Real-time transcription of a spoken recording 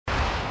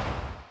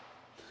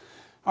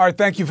All right,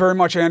 thank you very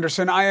much,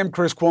 Anderson. I am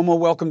Chris Cuomo.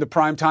 Welcome to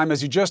Primetime.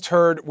 As you just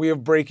heard, we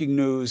have breaking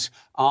news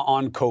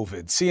on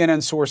COVID.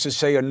 CNN sources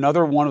say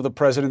another one of the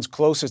president's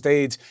closest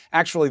aides,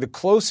 actually the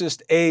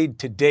closest aide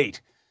to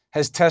date,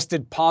 has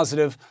tested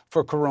positive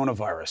for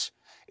coronavirus.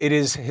 It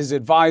is his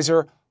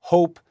advisor,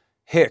 Hope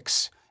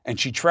Hicks, and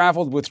she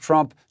traveled with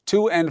Trump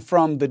to and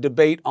from the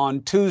debate on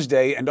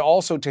Tuesday and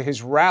also to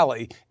his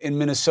rally in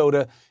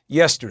Minnesota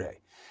yesterday.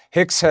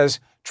 Hicks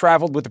has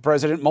traveled with the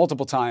president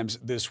multiple times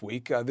this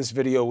week. This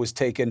video was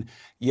taken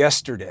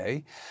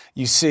yesterday.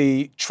 You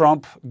see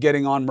Trump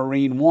getting on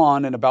Marine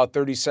One, and about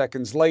 30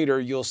 seconds later,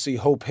 you'll see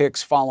Hope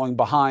Hicks following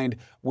behind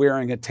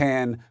wearing a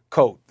tan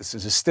coat. This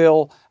is a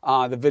still.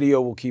 The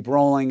video will keep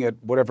rolling at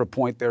whatever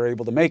point they're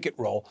able to make it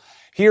roll.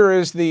 Here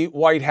is the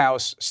White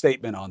House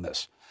statement on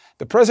this.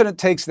 The president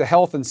takes the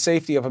health and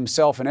safety of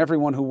himself and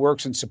everyone who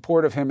works in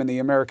support of him and the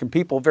American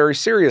people very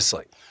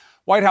seriously.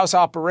 White House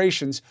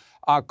operations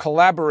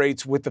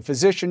collaborates with the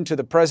physician to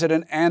the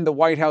president and the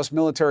White House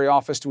military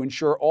office to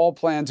ensure all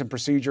plans and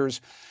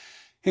procedures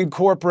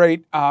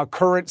incorporate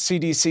current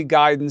CDC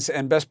guidance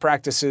and best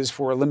practices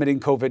for limiting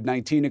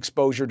COVID-19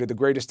 exposure to the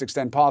greatest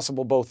extent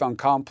possible, both on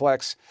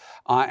complex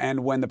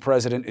and when the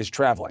president is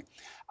traveling.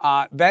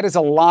 That is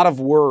a lot of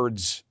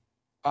words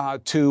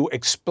to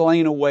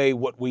explain away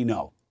what we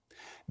know.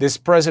 This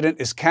president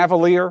is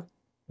cavalier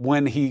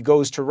when he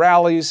goes to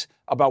rallies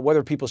about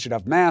whether people should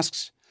have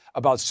masks,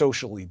 about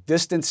socially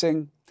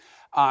distancing.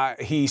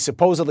 He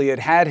supposedly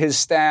had his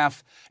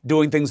staff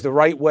doing things the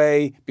right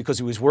way because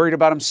he was worried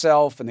about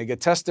himself, and they get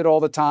tested all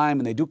the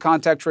time and they do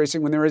contact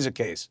tracing when there is a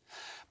case.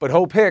 But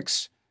Hope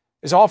Hicks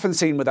is often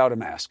seen without a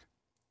mask.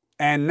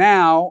 And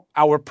now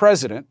our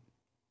president,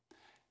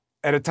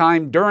 at a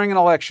time during an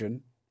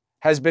election,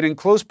 has been in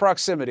close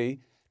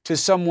proximity to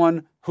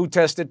someone who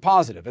tested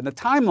positive. And the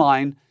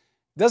timeline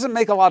doesn't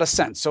make a lot of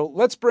sense. So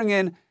let's bring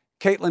in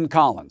Kaitlan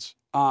Collins,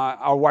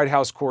 our White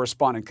House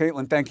correspondent.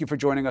 Kaitlan, thank you for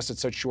joining us at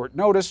such short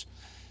notice.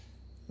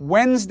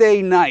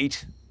 Wednesday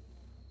night,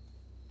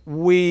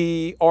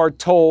 we are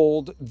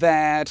told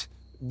that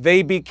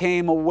they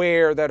became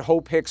aware that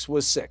Hope Hicks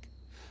was sick.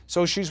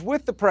 So she's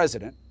with the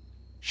president.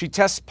 She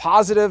tests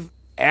positive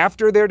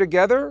after they're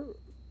together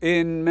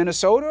in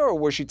Minnesota, or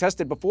was she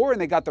tested before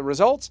and they got the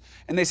results?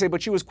 And they say,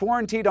 but she was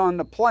quarantined on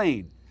the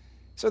plane.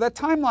 So that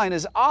timeline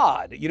is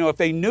odd. You know, if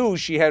they knew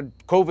she had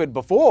COVID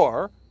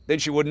before, then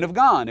she wouldn't have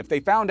gone. If they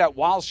found out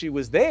while she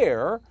was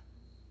there,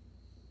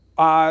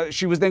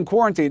 she was then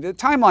quarantined. The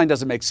timeline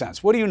doesn't make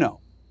sense. What do you know?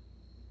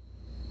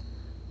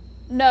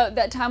 No,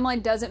 that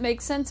timeline doesn't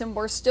make sense, and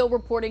we're still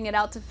reporting it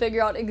out to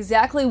figure out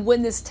exactly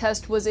when this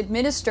test was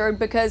administered,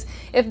 because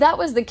if that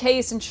was the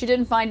case and she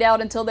didn't find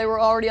out until they were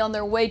already on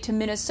their way to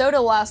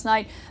Minnesota last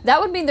night, that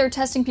would mean they're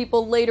testing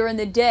people later in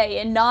the day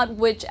and not,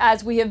 which,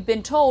 as we have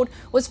been told,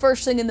 was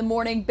first thing in the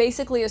morning,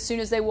 basically as soon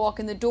as they walk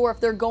in the door if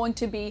they're going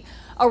to be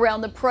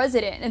around the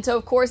president. And so,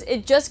 of course,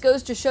 it just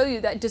goes to show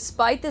you that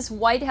despite this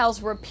White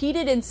House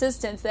repeated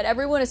insistence that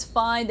everyone is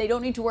fine, they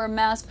don't need to wear a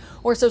mask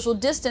or social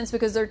distance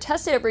because they're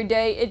tested every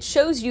day, it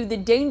shows you the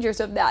dangers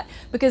of that.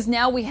 Because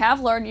now we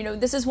have learned,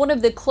 this is one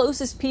of the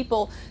closest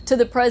people to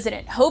the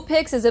president. Hope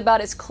Hicks is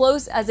about as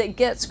close as it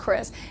gets,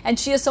 Chris. And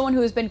she is someone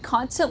who has been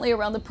constantly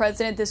around the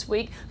president this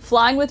week,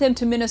 flying with him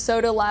to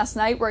Minnesota last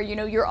night where,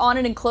 you're on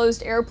an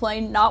enclosed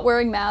airplane, not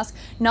wearing masks,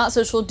 not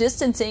social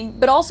distancing,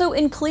 but also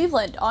in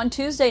Cleveland on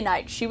Tuesday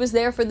night. She was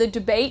there for the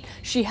debate.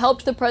 She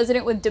helped the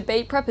president with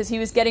debate prep as he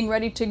was getting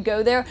ready to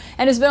go there,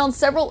 and has been on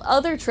several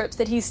other trips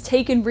that he's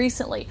taken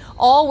recently,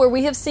 all where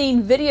we have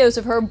seen videos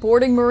of her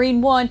boarding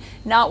Marine One,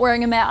 not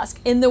wearing a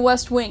mask, in the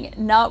West Wing,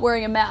 not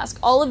wearing a mask.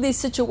 All of these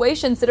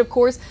situations that, of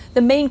course,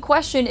 the main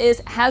question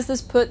is, has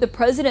this put the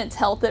president's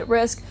health at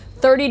risk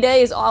 30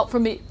 days out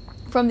from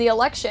the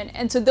election?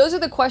 And so those are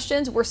the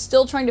questions. We're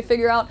still trying to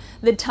figure out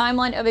the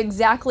timeline of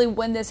exactly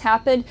when this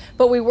happened,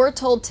 but we were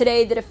told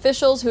today that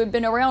officials who had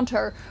been around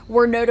her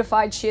were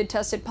notified she had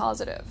tested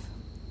positive.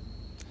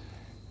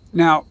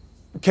 Now,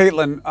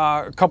 Kaitlan,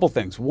 a couple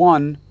things.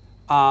 One,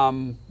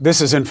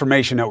 this is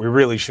information that we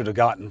really should have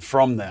gotten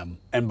from them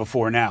and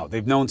before now.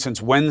 They've known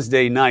since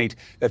Wednesday night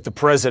that the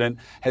president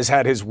has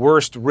had his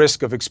worst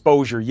risk of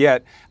exposure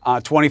yet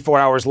 24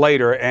 hours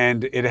later,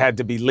 and it had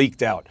to be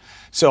leaked out.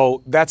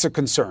 So that's a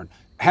concern.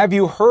 Have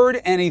you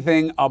heard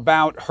anything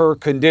about her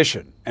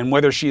condition and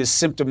whether she is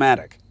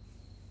symptomatic?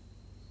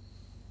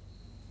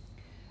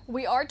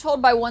 We are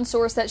told by one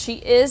source that she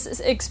is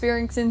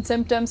experiencing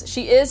symptoms.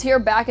 She is here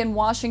back in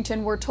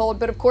Washington, we're told.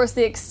 But of course,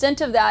 the extent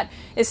of that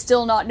is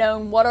still not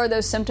known. What are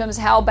those symptoms?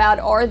 How bad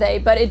are they?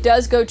 But it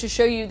does go to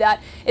show you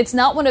that it's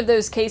not one of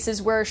those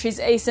cases where she's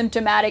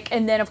asymptomatic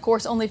and then, of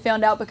course, only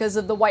found out because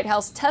of the White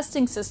House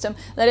testing system.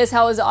 That is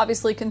how it's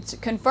obviously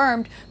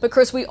confirmed. But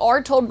Chris, we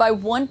are told by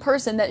one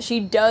person that she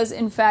does,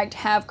 in fact,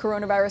 have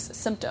coronavirus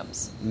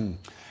symptoms.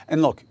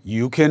 And look,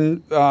 you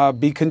can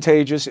be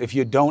contagious if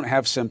you don't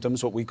have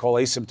symptoms, what we call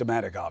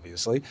asymptomatic,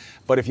 obviously.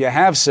 But if you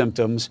have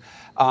symptoms,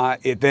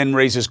 it then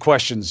raises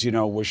questions.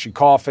 Was she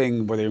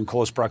coughing? Were they in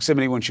close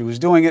proximity when she was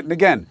doing it? And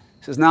again,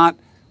 this is not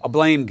a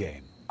blame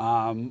game.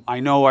 I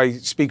know I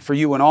speak for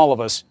you and all of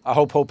us. I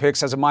hope Hope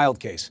Hicks has a mild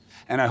case,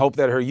 and I hope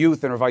that her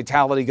youth and her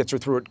vitality gets her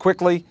through it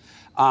quickly.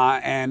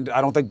 And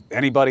I don't think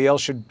anybody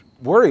else should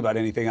worry about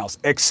anything else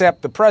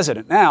except the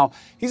president. Now,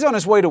 he's on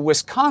his way to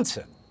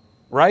Wisconsin,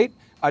 right?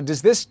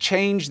 Does this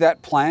change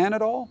that plan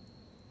at all?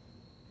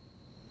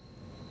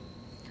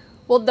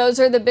 Well, those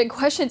are the big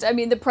questions. I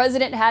mean, the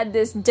president had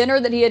this dinner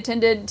that he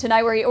attended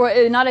tonight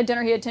or not a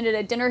dinner he attended,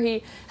 a dinner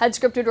he had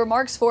scripted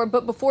remarks for.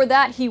 But before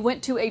that, he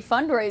went to a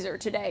fundraiser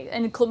today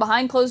and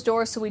behind closed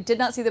doors. So we did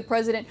not see the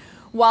president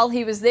while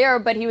he was there,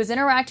 but he was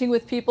interacting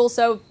with people.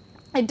 So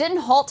it didn't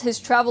halt his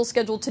travel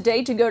schedule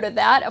today to go to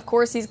that. Of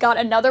course, he's got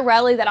another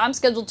rally that I'm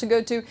scheduled to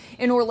go to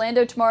in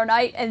Orlando tomorrow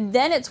night, and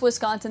then it's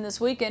Wisconsin this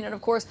weekend. And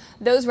of course,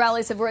 those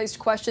rallies have raised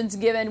questions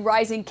given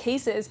rising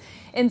cases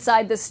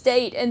inside the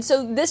state. And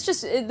so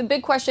the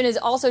big question is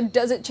also,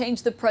 does it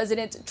change the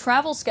president's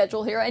travel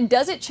schedule here? And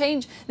does it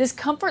change this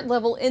comfort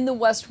level in the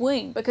West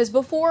Wing? Because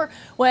before,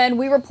 when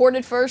we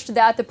reported first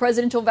that the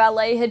presidential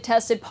valet had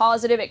tested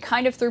positive, it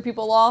kind of threw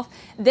people off.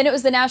 Then it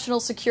was the national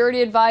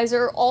security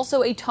advisor,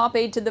 also a top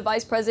aide to the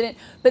vice president.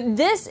 But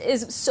this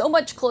is so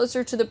much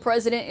closer to the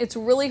president, it's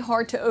really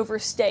hard to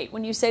overstate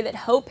when you say that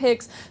Hope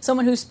Hicks,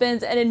 someone who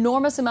spends an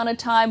enormous amount of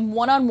time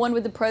one-on-one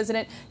with the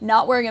president,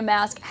 not wearing a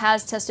mask,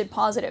 has tested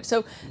positive.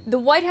 So the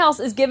White House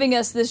is giving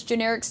us this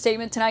generic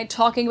statement tonight,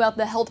 talking about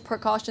the health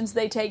precautions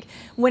they take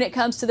when it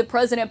comes to the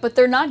president, but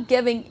they're not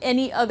giving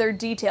any other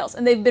details.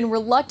 And they've been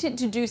reluctant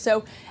to do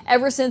so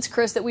ever since,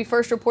 Chris, that we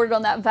first reported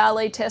on that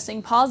valet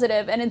testing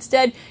positive. And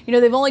instead,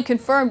 they've only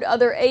confirmed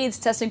other aides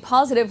testing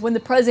positive when the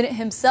president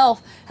himself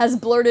has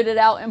blurted it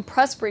out in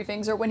press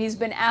briefings or when he's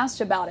been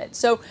asked about it.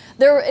 So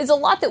there is a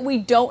lot that we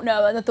don't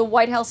know and that the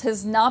White House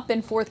has not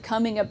been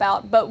forthcoming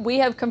about, but we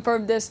have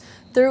confirmed this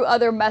through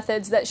other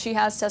methods that she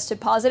has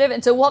tested positive.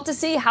 And so we'll have to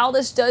see how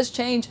this does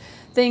change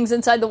things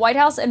inside the White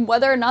House and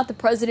whether or not the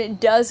president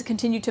does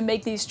continue to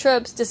make these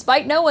trips,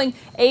 despite knowing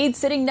aides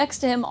sitting next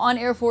to him on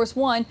Air Force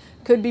One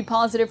could be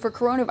positive for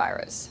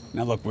coronavirus.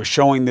 Now, look, we're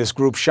showing this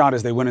group shot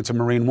as they went into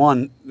Marine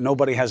One.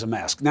 Nobody has a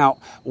mask. Now,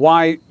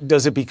 why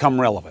does it become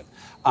relevant?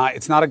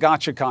 It's not a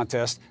gotcha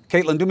contest.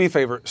 Caitlin, do me a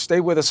favor. Stay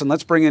with us and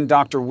let's bring in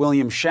Dr.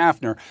 William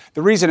Schaffner.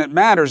 The reason it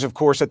matters, of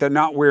course, that they're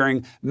not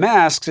wearing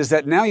masks is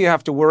that now you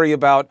have to worry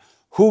about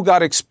who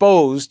got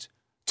exposed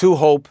to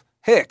Hope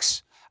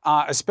Hicks.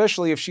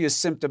 Especially if she is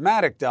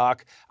symptomatic,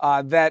 Doc,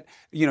 that,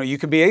 you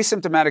can be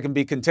asymptomatic and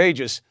be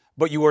contagious,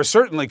 but you are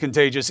certainly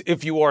contagious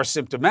if you are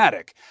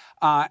symptomatic.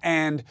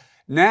 And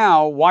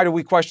now, why do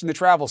we question the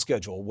travel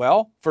schedule?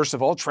 Well, first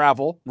of all,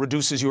 travel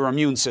reduces your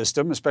immune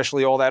system,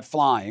 especially all that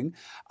flying.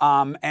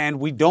 And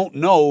we don't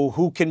know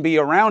who can be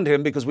around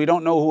him because we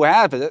don't know who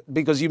has it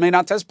because you may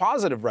not test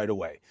positive right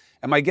away.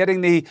 Am I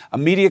getting the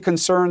immediate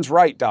concerns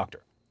right,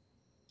 Doctor?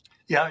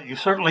 Yeah, you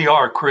certainly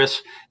are,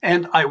 Chris.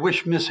 And I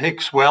wish Ms.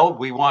 Hicks well.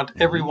 We want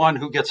everyone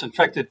who gets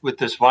infected with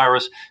this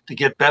virus to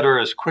get better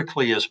as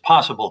quickly as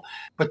possible.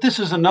 But this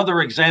is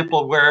another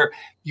example where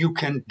you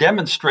can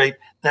demonstrate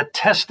that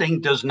testing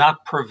does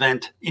not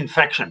prevent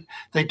infection.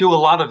 They do a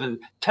lot of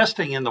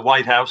testing in the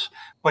White House,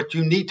 but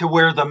you need to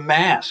wear the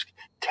mask.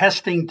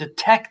 Testing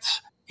detects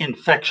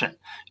infection.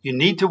 You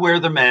need to wear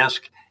the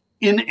mask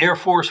in Air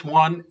Force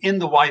One, in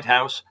the White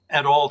House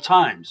at all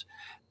times.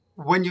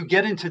 When you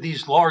get into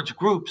these large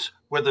groups,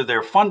 whether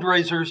they're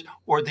fundraisers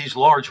or these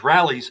large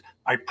rallies,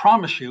 I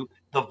promise you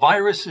the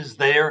virus is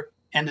there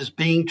and is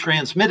being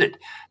transmitted.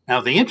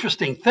 Now, the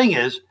interesting thing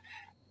is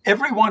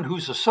everyone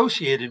who's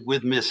associated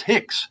with Ms.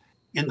 Hicks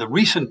in the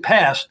recent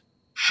past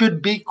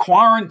should be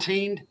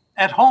quarantined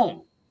at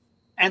home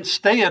and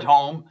stay at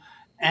home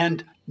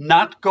and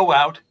not go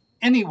out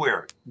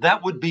anywhere.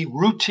 That would be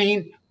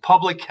routine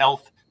public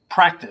health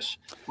practice.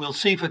 We'll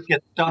see if it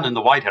gets done in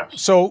the White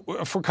House. So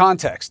for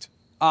context,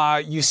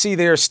 you see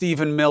there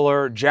Stephen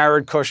Miller,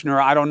 Jared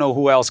Kushner, I don't know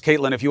who else.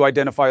 Caitlin, if you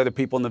identify other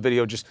people in the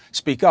video, just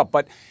speak up.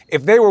 But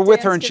if they were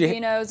with her and Dan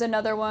Scavino's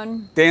another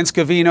one. Dan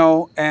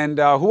Scavino and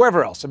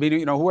whoever else. I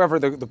mean, whoever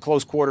the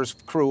close quarters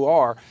crew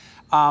are.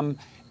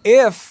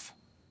 If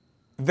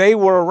they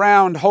were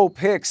around Hope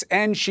Hicks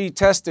and she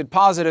tested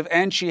positive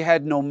and she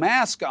had no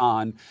mask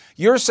on,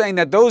 you're saying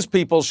that those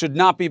people should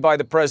not be by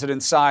the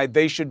president's side.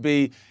 They should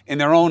be in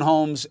their own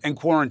homes and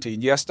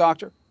quarantined. Yes,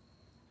 doctor?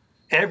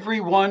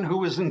 Everyone who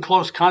was in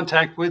close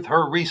contact with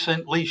her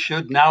recently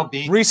should now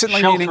be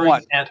meaning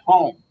what? At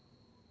home.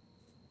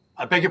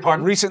 I beg your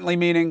pardon? Recently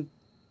meaning?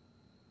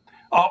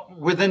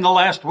 Within the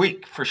last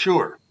week, for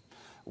sure.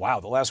 Wow,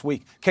 the last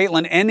week.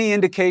 Caitlin, any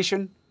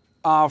indication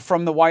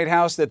from the White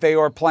House that they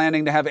are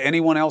planning to have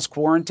anyone else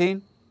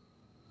quarantine?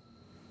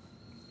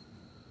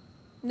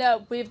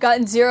 No, we've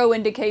gotten zero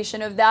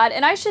indication of that.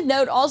 And I should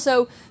note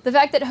also the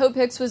fact that Hope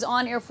Hicks was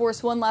on Air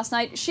Force One last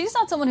night. She's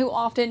not someone who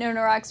often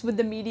interacts with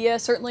the media,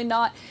 certainly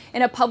not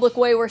in a public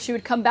way where she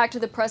would come back to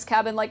the press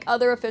cabin like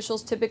other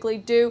officials typically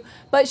do.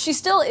 But she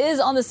still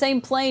is on the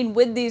same plane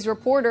with these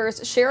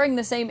reporters, sharing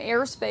the same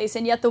airspace.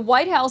 And yet the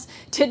White House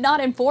did not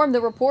inform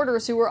the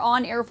reporters who were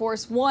on Air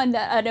Force One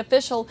that an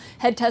official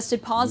had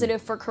tested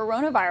positive for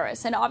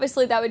coronavirus. And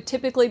obviously that would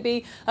typically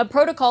be a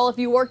protocol if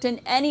you worked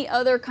in any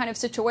other kind of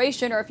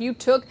situation, or if you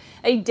took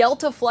a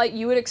Delta flight,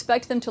 you would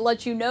expect them to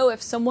let you know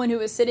if someone who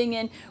is sitting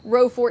in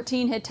row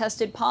 14 had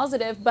tested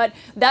positive. But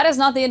that is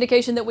not the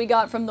indication that we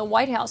got from the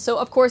White House. So,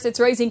 of course, it's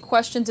raising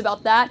questions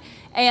about that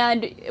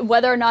and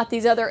whether or not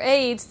these other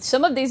aides,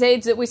 some of these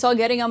aides that we saw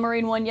getting on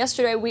Marine One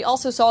yesterday, we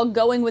also saw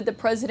going with the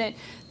president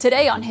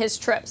today on his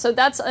trip. So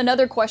that's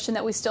another question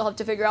that we still have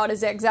to figure out,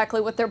 is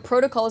exactly what their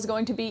protocol is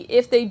going to be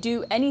if they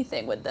do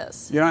anything with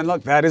this. You know, and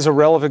look, that is a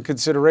relevant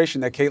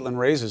consideration that Caitlin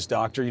raises,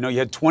 Doctor. You know, you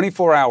had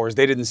 24 hours.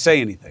 They didn't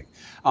say anything.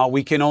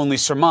 We can only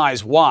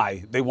surmise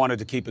why they wanted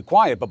to keep it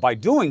quiet. But by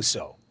doing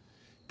so,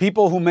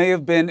 people who may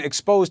have been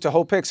exposed to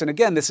Hope Hicks, and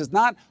again, this is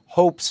not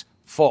Hope's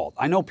fault.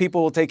 I know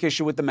people will take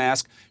issue with the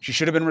mask. She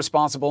should have been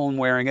responsible in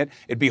wearing it.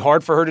 It'd be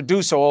hard for her to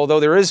do so, although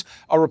there is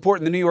a report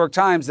in the New York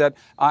Times that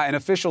an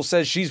official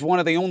says she's one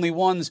of the only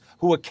ones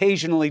who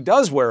occasionally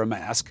does wear a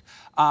mask.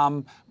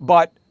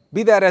 But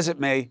be that as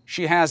it may,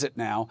 she has it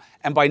now.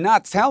 And by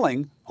not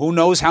telling, who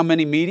knows how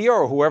many media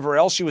or whoever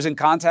else she was in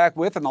contact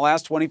with in the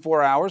last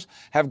 24 hours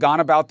have gone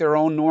about their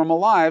own normal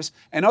lives,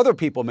 and other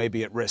people may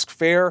be at risk.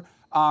 Fair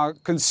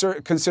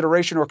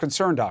consideration or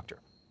concern, Doctor?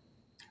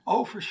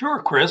 Oh, for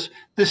sure, Chris.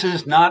 This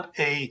is not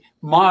a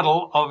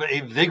model of a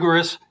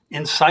vigorous,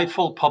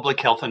 insightful public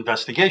health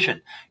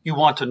investigation. You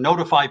want to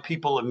notify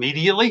people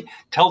immediately,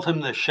 tell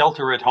them to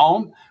shelter at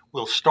home.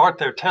 We'll start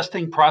their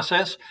testing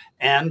process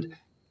and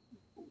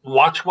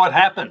watch what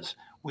happens.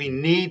 We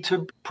need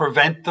to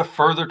prevent the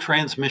further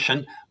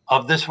transmission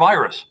of this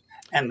virus.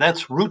 And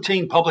that's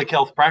routine public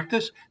health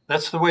practice.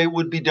 That's the way it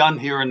would be done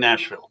here in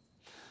Nashville.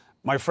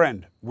 My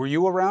friend, were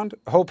you around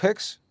Hope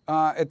Hicks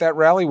at that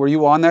rally? Were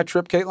you on that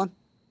trip, Caitlin?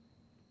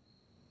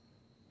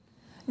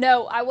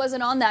 No, I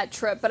wasn't on that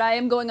trip, but I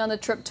am going on the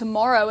trip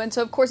tomorrow. And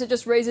so, of course, it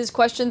just raises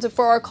questions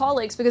for our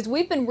colleagues, because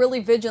we've been really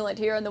vigilant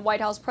here in the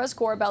White House press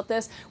corps about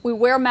this. We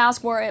wear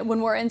masks when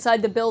we're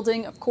inside the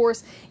building, of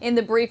course, in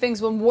the briefings.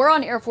 When we're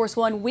on Air Force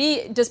One,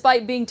 we,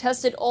 despite being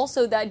tested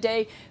also that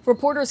day,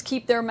 reporters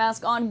keep their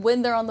mask on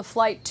when they're on the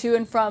flight to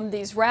and from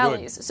these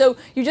rallies. Good. So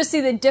you just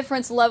see the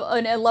difference in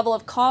a level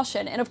of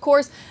caution. And of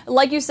course,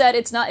 like you said,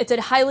 it's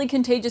a highly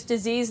contagious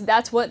disease.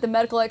 That's what the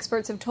medical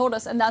experts have told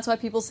us. And that's why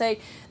people say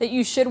that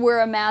you should wear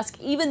a mask.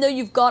 Even though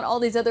you've got all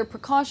these other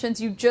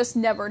precautions, you just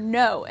never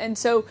know. And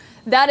so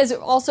that is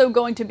also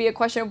going to be a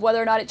question of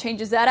whether or not it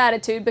changes that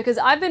attitude, because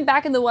I've been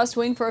back in the West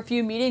Wing for a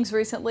few meetings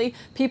recently.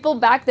 People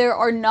back there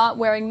are not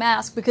wearing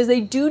masks because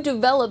they do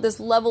develop this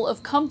level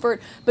of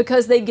comfort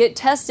because they get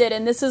tested.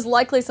 And this is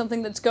likely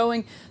something that's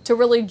going to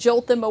really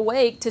jolt them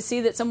awake to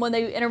see that someone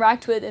they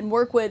interact with and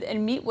work with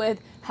and meet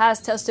with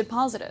has tested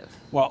positive.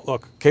 Well,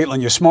 look,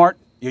 Caitlin, you're smart,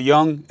 you're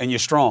young, and you're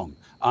strong.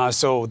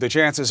 So the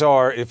chances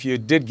are, if you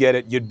did get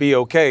it, you'd be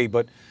okay.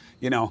 But,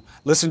 you know,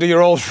 listen to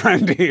your old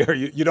friend here.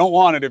 You don't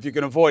want it if you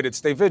can avoid it.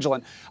 Stay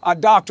vigilant.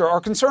 Doctor,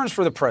 our concerns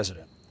for the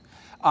president.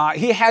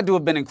 He had to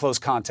have been in close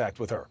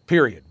contact with her,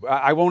 period.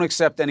 I won't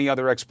accept any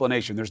other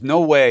explanation. There's no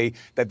way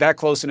that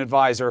close an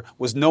advisor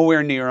was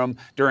nowhere near him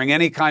during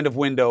any kind of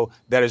window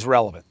that is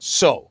relevant.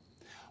 So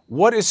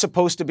what is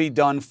supposed to be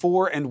done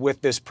for and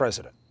with this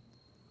president?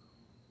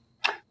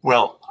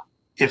 Well,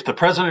 if the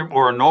president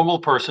were a normal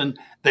person,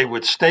 they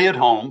would stay at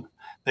home.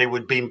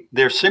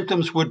 Their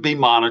symptoms would be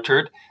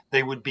monitored.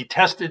 They would be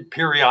tested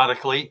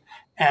periodically,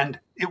 and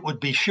it would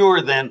be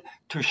sure then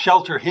to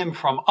shelter him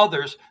from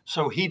others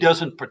so he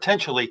doesn't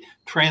potentially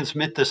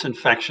transmit this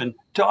infection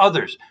to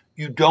others.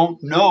 You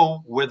don't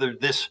know whether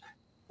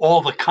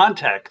all the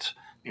contacts,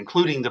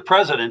 including the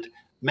president,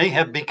 may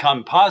have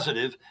become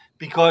positive,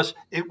 because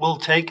it will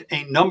take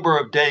a number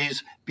of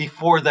days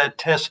before that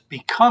test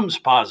becomes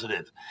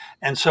positive.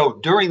 And so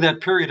during that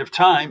period of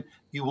time,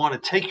 you want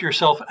to take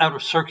yourself out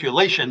of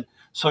circulation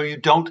so you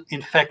don't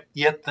infect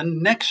yet the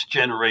next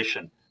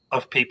generation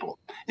of people.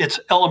 It's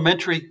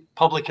elementary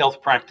public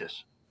health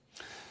practice.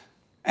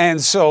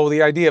 And so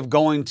the idea of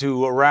going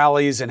to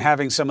rallies and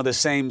having some of the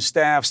same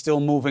staff still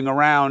moving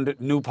around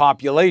new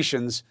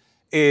populations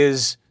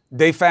is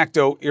de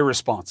facto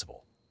irresponsible.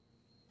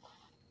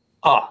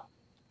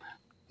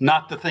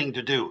 Not the thing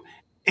to do.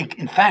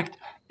 In fact,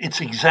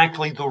 it's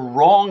exactly the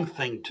wrong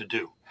thing to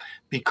do,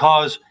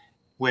 because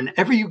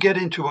whenever you get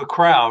into a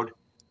crowd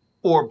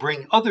or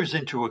bring others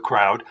into a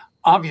crowd,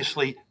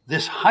 obviously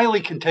this highly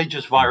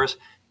contagious virus,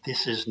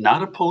 this is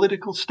not a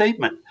political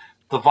statement.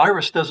 The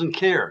virus doesn't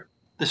care.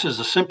 This is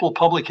a simple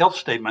public health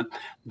statement.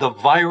 The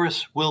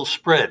virus will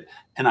spread.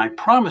 And I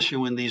promise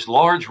you, in these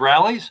large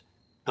rallies,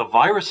 the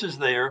virus is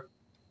there,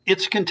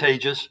 it's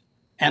contagious,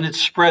 and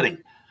it's spreading.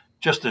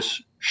 Just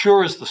as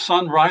sure as the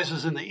sun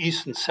rises in the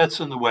east and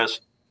sets in the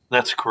west,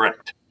 that's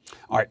correct.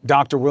 All right,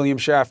 Dr. William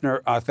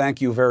Schaffner,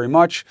 thank you very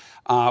much.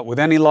 With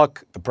any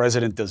luck, the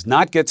president does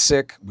not get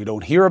sick. We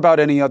don't hear about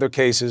any other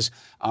cases.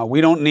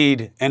 We don't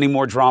need any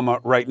more drama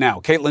right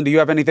now. Caitlin, do you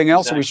have anything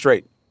else? Or are we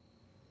straight?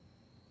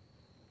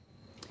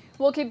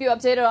 We'll keep you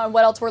updated on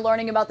what else we're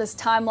learning about this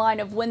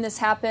timeline of when this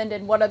happened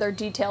and what other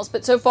details.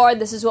 But so far,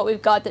 this is what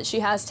we've got, that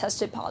she has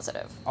tested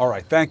positive. All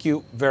right. Thank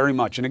you very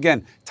much. And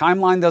again,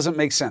 timeline doesn't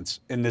make sense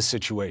in this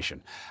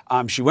situation.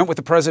 She went with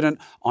the president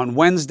on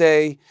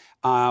Wednesday.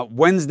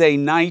 Wednesday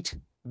night,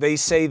 they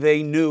say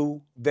they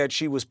knew that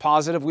she was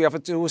positive. We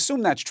have to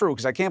assume that's true,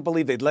 because I can't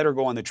believe they'd let her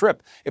go on the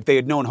trip if they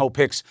had known Hope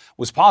Hicks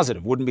was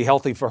positive. Wouldn't be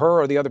healthy for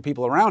her or the other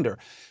people around her.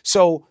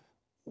 So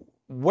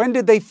when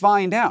did they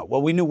find out?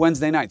 Well, we knew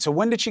Wednesday night. So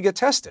when did she get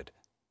tested?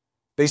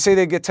 They say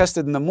they get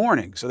tested in the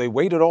morning. So they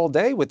waited all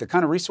day with the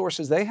kind of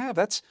resources they have?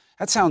 That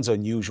sounds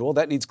unusual.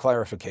 That needs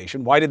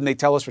clarification. Why didn't they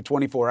tell us for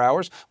 24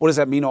 hours? What does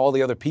that mean to all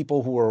the other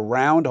people who were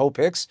around Hope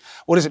Hicks?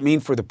 What does it mean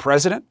for the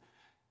president?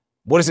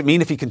 What does it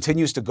mean if he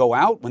continues to go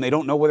out when they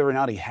don't know whether or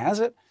not he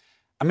has it?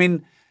 I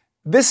mean,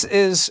 this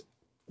is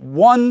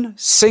one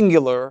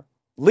singular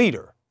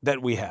leader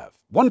that we have,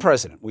 one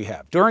president we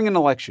have during an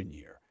election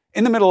year,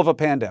 in the middle of a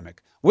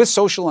pandemic, with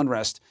social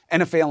unrest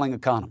and a failing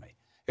economy.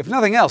 If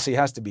nothing else, he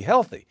has to be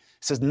healthy.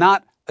 This is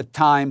not a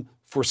time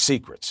for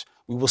secrets.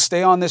 We will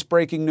stay on this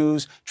breaking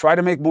news, try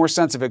to make more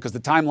sense of it, because the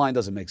timeline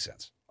doesn't make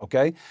sense,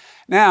 okay?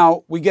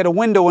 Now, we get a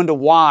window into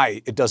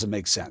why it doesn't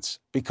make sense,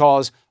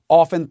 because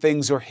often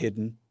things are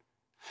hidden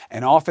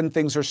and often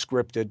things are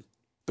scripted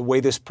the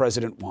way this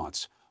president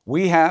wants.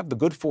 We have the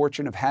good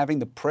fortune of having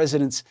the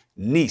president's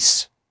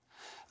niece.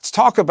 Let's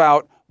talk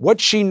about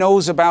what she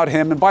knows about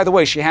him. And by the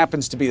way, she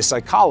happens to be a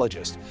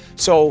psychologist.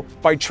 So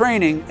by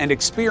training and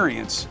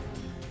experience,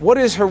 what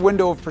is her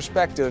window of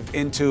perspective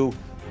into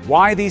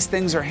why these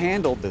things are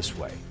handled this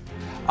way?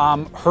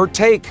 Her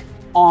take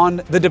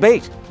on the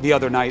debate the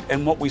other night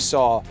and what we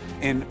saw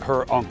in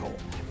her uncle,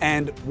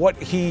 and what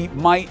he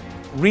might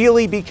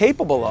really be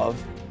capable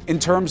of in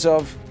terms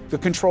of the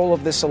control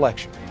of this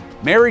election.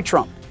 Mary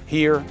Trump,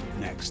 here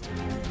next.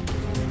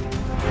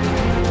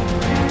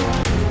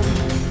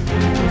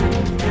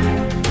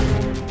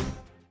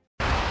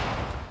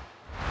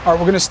 All right,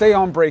 we're going to stay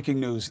on breaking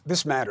news.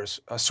 This matters.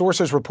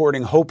 Sources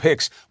reporting Hope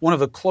Hicks, one of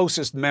the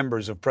closest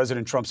members of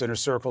President Trump's inner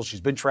circle,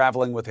 she's been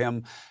traveling with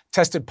him,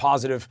 tested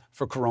positive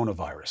for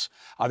coronavirus.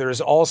 There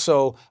is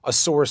also a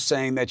source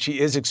saying that she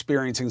is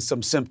experiencing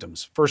some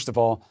symptoms. First of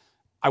all,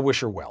 I wish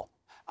her well.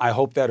 I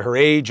hope that her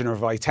age and her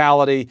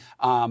vitality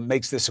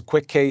makes this a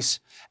quick case,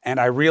 and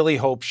I really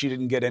hope she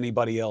didn't get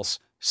anybody else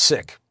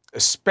sick,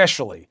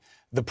 especially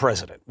the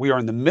president. We are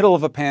in the middle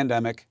of a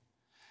pandemic.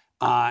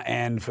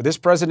 And for this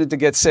president to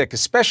get sick,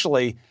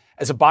 especially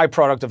as a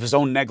byproduct of his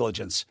own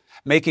negligence,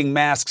 making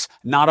masks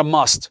not a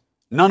must.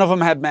 None of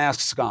them had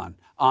masks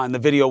on the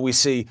video we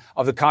see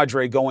of the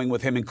cadre going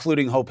with him,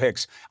 including Hope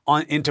Hicks,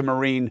 into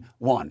Marine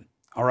One.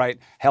 All right,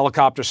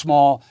 helicopter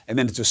small, and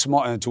then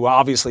into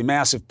obviously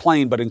massive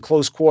plane, but in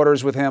close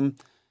quarters with him.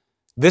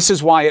 This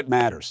is why it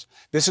matters.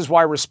 This is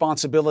why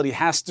responsibility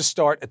has to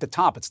start at the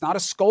top. It's not a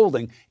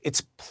scolding,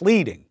 it's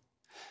pleading.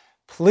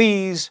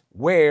 Please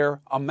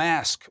wear a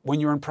mask when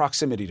you're in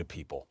proximity to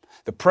people.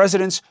 The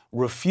president's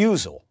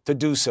refusal to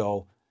do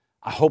so,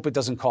 I hope it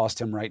doesn't cost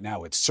him right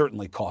now. It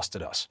certainly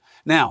costed us.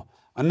 Now,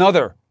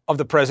 another of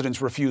the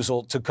president's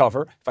refusal to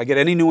cover. If I get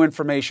any new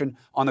information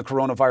on the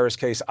coronavirus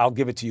case, I'll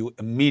give it to you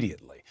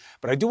immediately.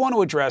 But I do want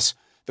to address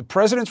the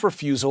president's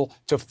refusal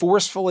to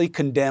forcefully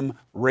condemn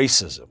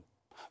racism,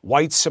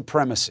 white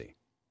supremacy.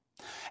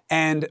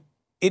 And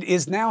it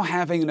is now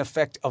having an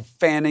effect of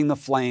fanning the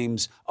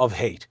flames of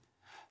hate.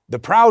 The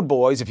Proud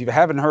Boys, if you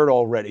haven't heard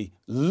already,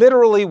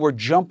 literally were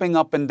jumping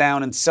up and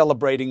down and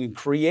celebrating and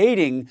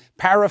creating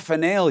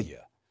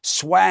paraphernalia,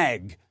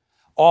 swag,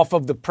 off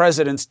of the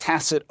president's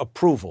tacit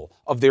approval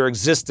of their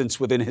existence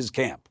within his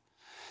camp.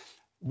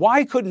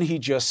 Why couldn't he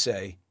just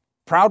say,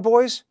 Proud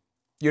Boys,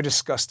 you're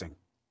disgusting.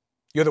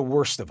 You're the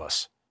worst of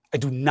us. I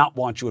do not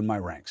want you in my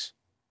ranks.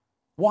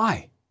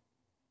 Why?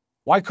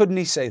 Why couldn't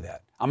he say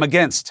that? I'm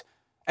against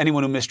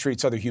anyone who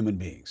mistreats other human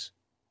beings.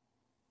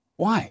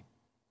 Why?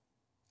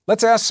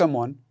 Let's ask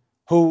someone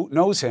who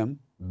knows him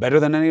better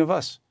than any of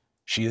us.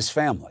 She is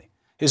family.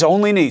 His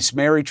only niece,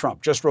 Mary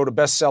Trump, just wrote a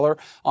bestseller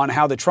on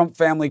how the Trump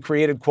family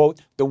created,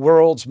 quote, the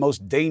world's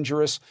most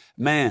dangerous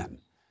man.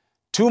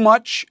 Too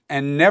much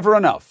and never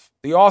enough.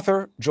 The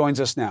author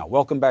joins us now.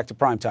 Welcome back to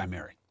Primetime,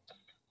 Mary.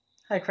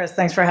 Hi, Chris.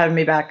 Thanks for having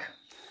me back.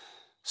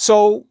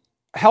 So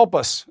help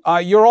us.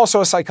 You're also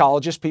a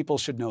psychologist. People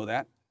should know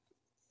that.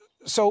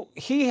 So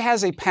he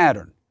has a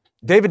pattern.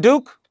 David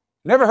Duke?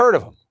 Never heard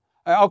of him.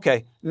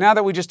 Okay, now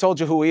that we just told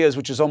you who he is,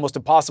 which is almost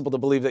impossible to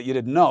believe that you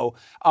didn't know,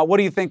 what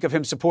do you think of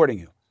him supporting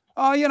you?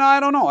 I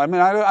don't know. I mean,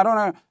 I don't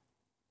know.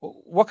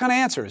 What kind of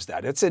answer is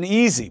that? It's an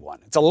easy one.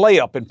 It's a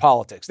layup in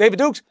politics. David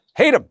Dukes,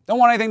 hate him. Don't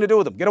want anything to do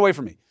with him. Get away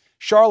from me.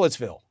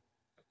 Charlottesville.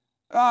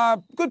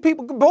 Good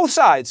people, both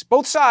sides,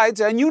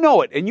 and you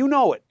know it,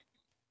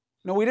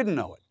 No, we didn't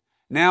know it.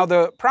 Now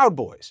the Proud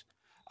Boys.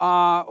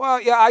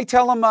 I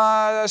tell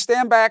them,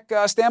 stand back,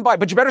 stand by,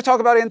 but you better talk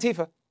about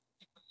Antifa.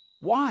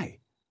 Why?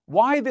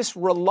 Why this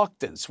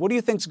reluctance? What do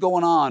you think's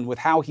going on with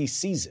how he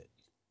sees it?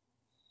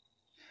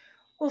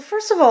 Well,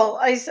 first of all,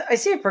 I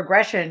see a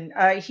progression.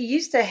 He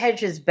used to hedge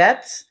his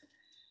bets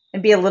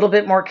and be a little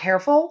bit more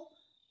careful.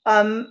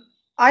 I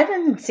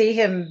didn't see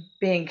him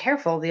being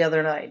careful the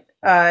other night.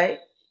 I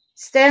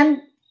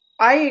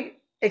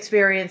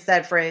experienced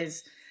that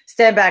phrase,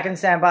 stand back and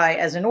stand by,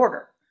 as an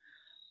order.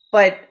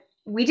 But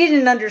we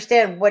didn't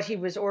understand what he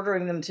was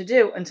ordering them to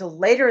do until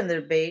later in the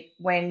debate,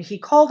 when he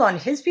called on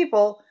his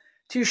people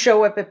to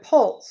show up at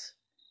polls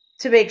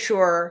to make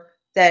sure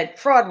that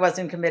fraud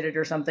wasn't committed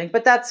or something.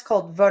 But that's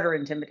called voter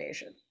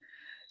intimidation.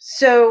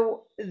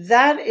 So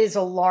that is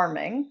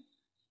alarming.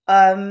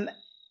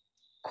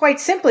 Quite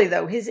simply,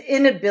 though, his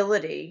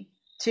inability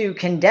to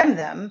condemn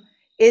them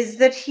is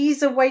that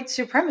he's a white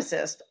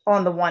supremacist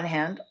on the one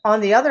hand. On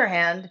the other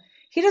hand,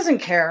 he doesn't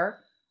care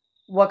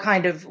what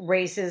kind of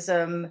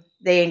racism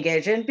they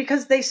engage in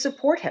because they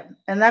support him.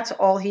 And that's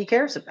all he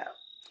cares about.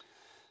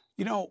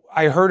 You know,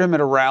 I heard him at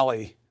a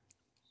rally.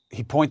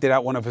 He pointed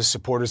out one of his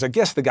supporters. I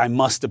guess the guy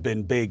must have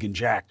been big and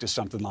jacked or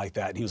something like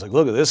that. And he was like,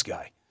 look at this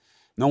guy.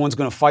 No one's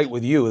going to fight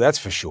with you, that's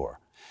for sure.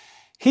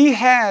 He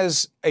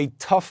has a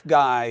tough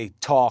guy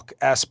talk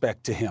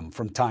aspect to him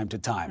from time to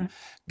time.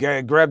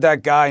 Grab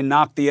that guy,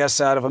 knock the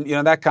S out of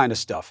him, that kind of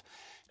stuff.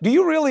 Do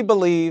you really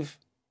believe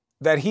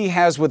that he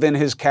has within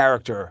his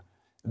character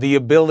the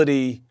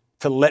ability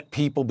to let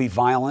people be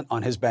violent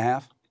on his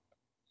behalf?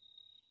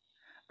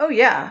 Oh,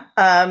 yeah.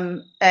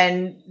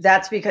 And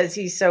that's because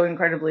he's so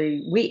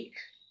incredibly weak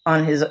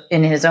in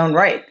his own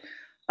right.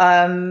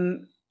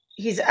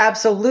 He's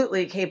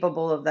absolutely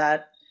capable of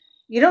that.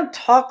 You don't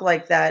talk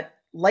like that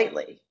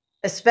lightly,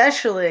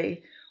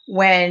 especially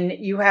when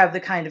you have the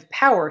kind of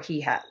power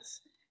he has.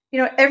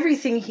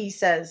 Everything he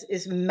says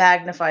is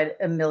magnified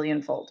a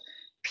millionfold.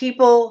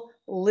 People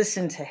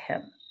listen to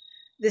him.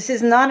 This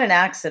is not an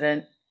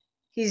accident.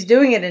 He's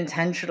doing it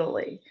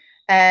intentionally.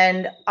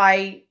 And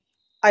I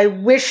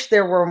wish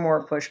there were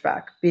more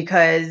pushback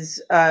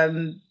because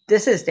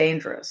this is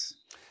dangerous.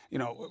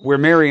 Where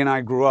Mary and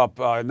I grew up,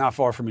 not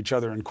far from each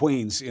other in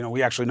Queens,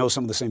 we actually know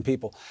some of the same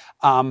people.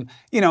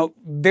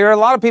 There are a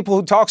lot of people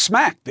who talk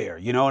smack there.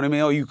 You know what I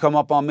mean? Oh, you come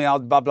up on me, I'll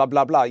blah, blah,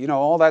 blah, blah.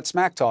 All that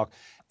smack talk.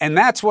 And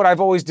that's what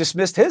I've always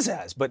dismissed his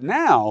as. But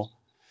now,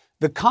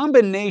 the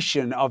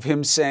combination of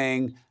him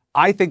saying,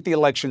 I think the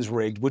election's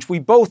rigged, which we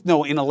both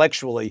know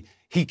intellectually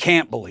he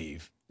can't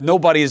believe.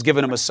 Nobody has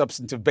given him a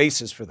substantive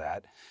basis for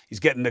that.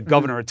 He's getting the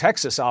governor of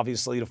Texas,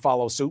 obviously, to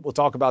follow suit. We'll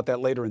talk about that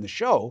later in the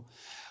show.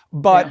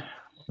 But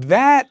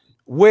that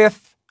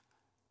with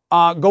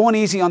going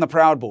easy on the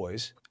Proud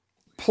Boys,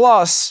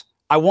 plus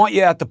I want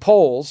you at the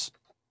polls,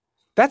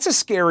 that's a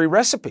scary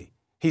recipe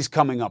he's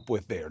coming up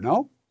with there,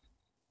 no?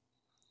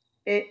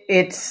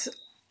 It's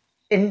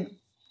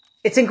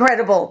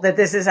incredible that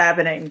this is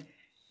happening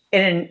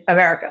in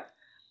America,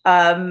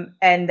 and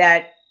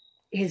that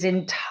his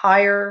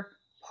entire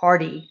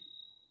party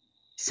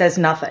says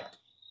nothing.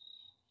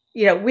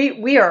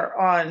 We are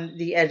on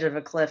the edge of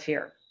a cliff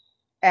here,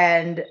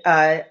 and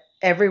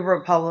every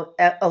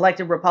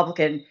elected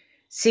Republican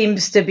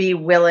seems to be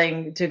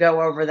willing to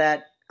go over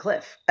that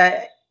cliff.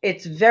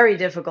 It's very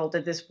difficult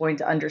at this point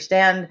to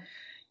understand,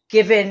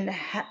 given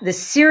the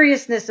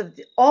seriousness of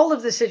all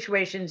of the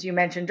situations you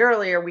mentioned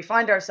earlier, we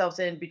find ourselves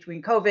in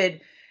between COVID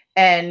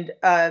and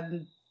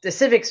the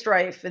civic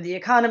strife and the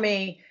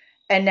economy,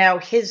 and now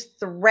his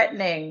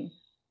threatening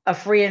a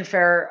free and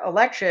fair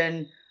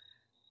election.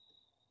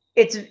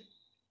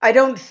 I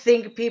don't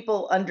think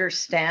people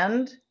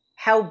understand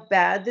how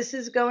bad this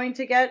is going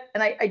to get.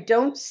 And I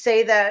don't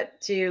say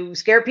that to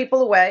scare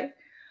people away.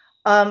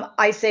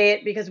 I say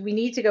it because we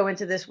need to go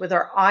into this with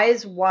our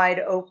eyes wide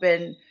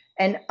open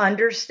and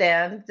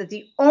understand that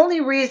the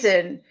only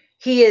reason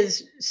he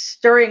is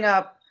stirring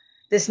up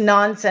this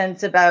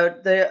nonsense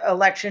about the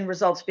election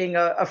results being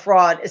a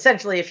fraud,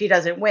 essentially, if he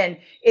doesn't win,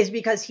 is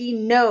because he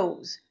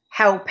knows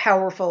how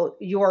powerful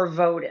your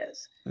vote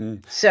is.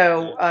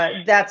 So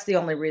that's the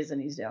only reason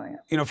he's doing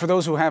it. For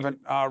those who haven't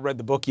read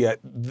the book yet,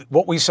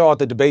 what we saw at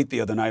the debate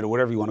the other night, or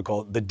whatever you want to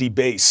call it, the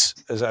debase,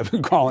 as I've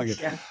been calling it,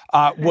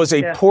 was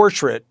a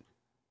portrait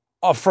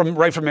from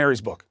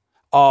Mary's book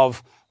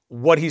of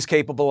what he's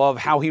capable of,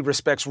 how he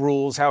respects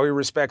rules, how he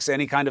respects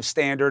any kind of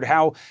standard,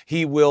 how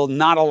he will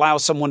not allow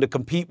someone to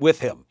compete with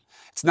him.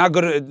 It's not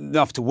good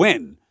enough to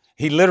win.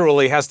 He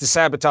literally has to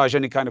sabotage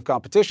any kind of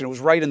competition. It was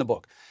right in the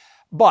book.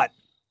 But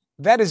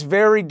that is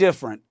very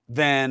different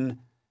than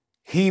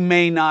he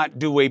may not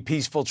do a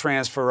peaceful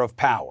transfer of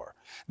power,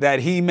 that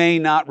he may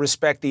not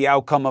respect the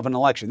outcome of an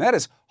election. That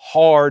is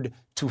hard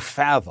to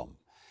fathom.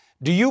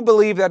 Do you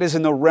believe that is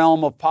in the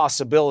realm of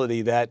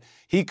possibility, that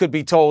he could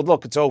be told,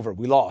 look, it's over,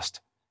 we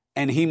lost,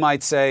 and he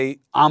might say,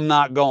 I'm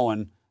not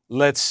going,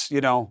 let's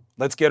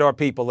get our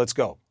people, let's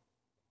go?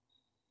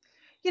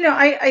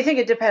 I think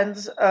it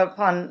depends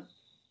upon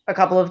a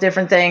couple of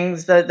different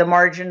things, the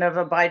margin of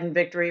a Biden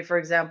victory, for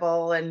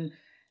example, and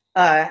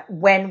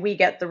when we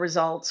get the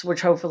results,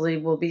 which hopefully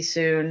will be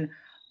soon.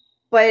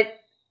 But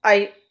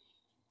I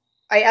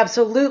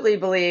absolutely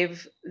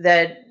believe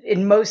that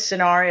in most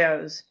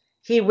scenarios,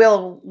 he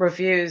will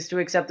refuse to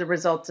accept the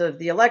results of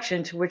the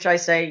election, to which I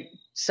say,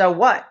 so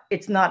what?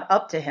 It's not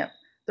up to him.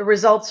 The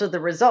results are the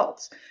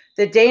results.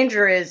 The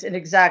danger is in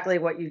exactly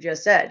what you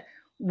just said.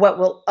 What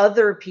will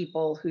other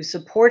people who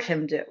support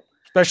him do?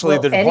 Especially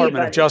the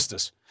Department of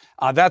Justice.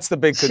 That's the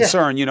big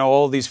concern. You know,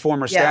 all these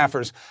former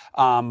staffers,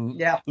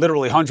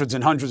 literally hundreds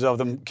and hundreds of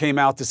them came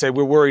out to say,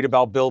 we're worried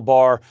about Bill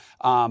Barr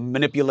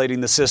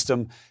manipulating the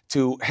system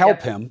to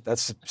help him.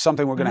 That's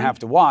something we're going to have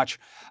to watch.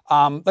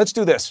 Let's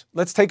do this.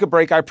 Let's take a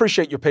break. I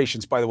appreciate your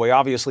patience, by the way.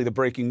 Obviously, the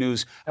breaking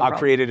news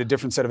created a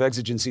different set of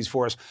exigencies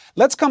for us.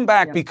 Let's come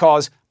back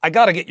because I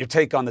got to get your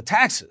take on the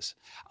taxes.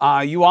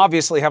 You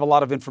obviously have a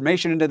lot of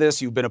information into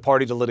this. You've been a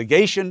party to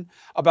litigation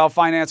about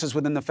finances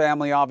within the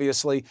family,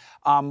 obviously.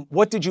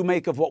 What did you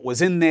make of what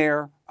was in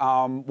there?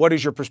 What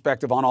is your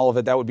perspective on all of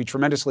it? That would be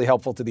tremendously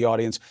helpful to the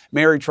audience.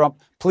 Mary Trump,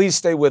 please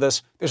stay with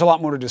us. There's a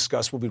lot more to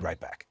discuss. We'll be right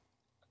back.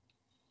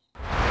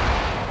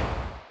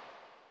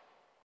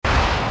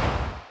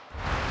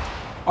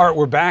 All right,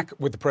 we're back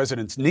with the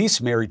president's niece,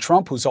 Mary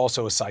Trump, who's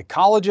also a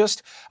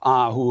psychologist,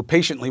 who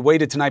patiently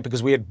waited tonight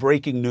because we had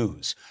breaking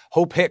news.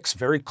 Hope Hicks,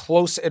 very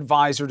close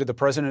advisor to the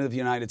president of the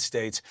United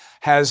States,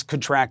 has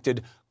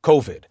contracted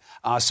COVID.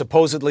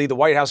 Supposedly, the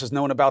White House has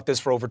known about this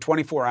for over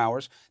 24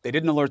 hours. They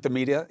didn't alert the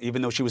media,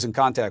 even though she was in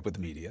contact with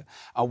the media.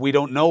 We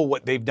don't know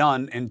what they've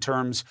done in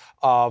terms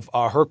of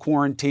her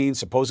quarantine.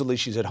 Supposedly,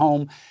 she's at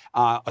home.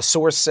 A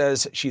source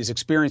says she's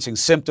experiencing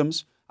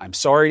symptoms. I'm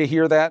sorry to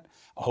hear that.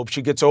 I hope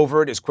she gets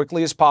over it as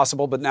quickly as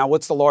possible. But now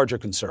what's the larger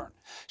concern?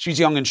 She's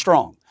young and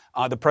strong.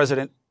 The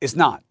president is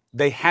not.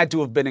 They had to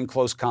have been in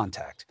close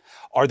contact.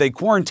 Are they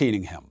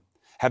quarantining him?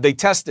 Have they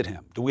tested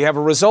him? Do we have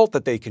a result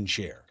that they can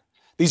share?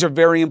 These are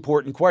very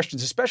important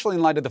questions, especially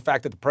in light of the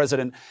fact that the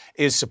president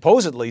is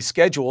supposedly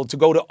scheduled to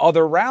go to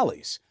other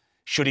rallies.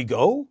 Should he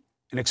go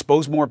and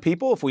expose more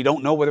people if we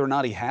don't know whether or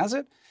not he has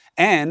it?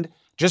 And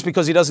just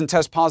because he doesn't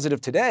test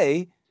positive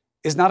today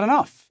is not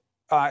enough.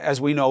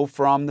 As we know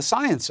from the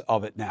science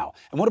of it now.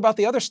 And what about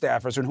the other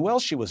staffers and who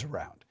else she was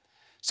around?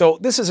 So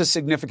this is a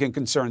significant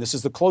concern. This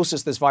is the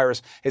closest this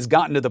virus has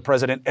gotten to the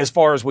president as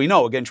far as we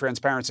know. Again,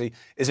 transparency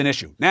is an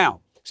issue.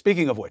 Now,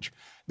 speaking of which,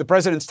 the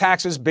president's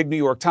taxes, big New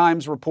York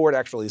Times report,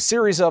 actually a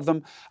series of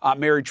them.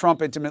 Mary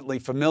Trump intimately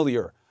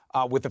familiar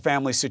with the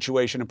family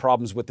situation and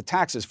problems with the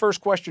taxes. First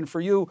question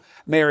for you,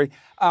 Mary.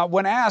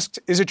 When asked,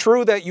 is it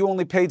true that you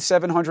only paid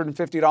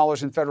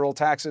 $750 in federal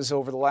taxes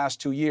over the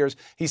last 2 years?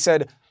 He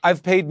said,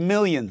 I've paid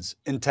millions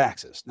in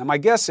taxes. Now, my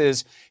guess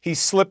is he's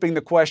slipping the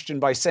question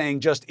by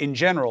saying just in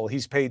general,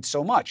 he's paid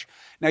so much.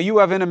 Now, you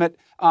have intimate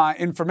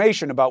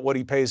information about what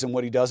he pays and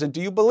what he doesn't.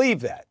 Do you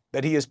believe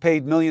that he has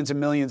paid millions and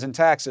millions in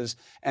taxes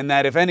and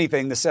that, if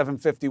anything, the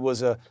 $750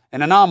 was an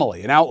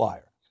anomaly, an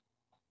outlier?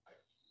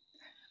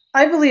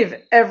 I believe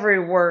every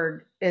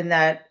word in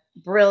that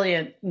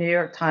brilliant New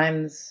York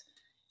Times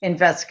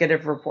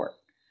investigative report.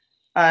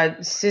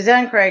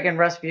 Suzanne Craig and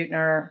Russ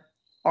Buettner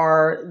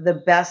are the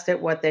best at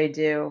what they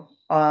do.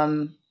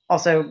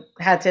 Also,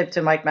 hat tip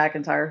to Mike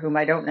McIntyre, whom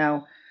I don't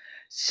know.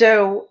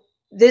 So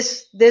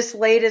this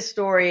latest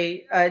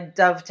story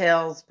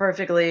dovetails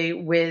perfectly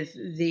with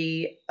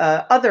the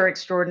other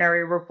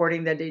extraordinary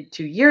reporting that did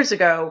 2 years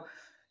ago,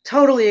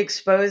 totally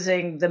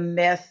exposing the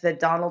myth that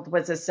Donald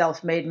was a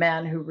self-made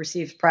man who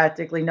received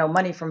practically no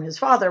money from his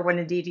father, when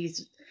indeed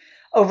he's,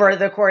 over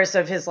the course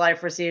of his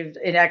life, received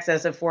in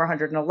excess of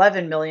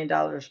 $411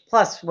 million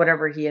plus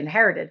whatever he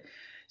inherited.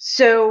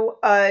 So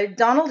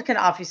Donald can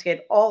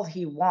obfuscate all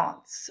he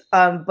wants.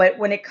 But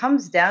when it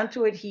comes down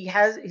to it,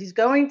 he's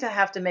going to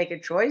have to make a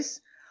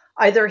choice.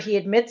 Either he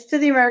admits to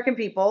the American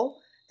people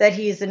that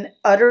he's an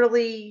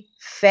utterly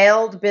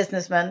failed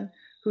businessman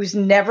who's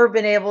never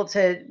been able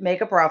to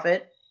make a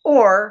profit,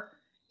 or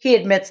he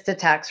admits to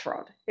tax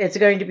fraud. It's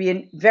going to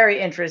be very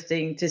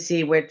interesting to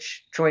see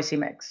which choice he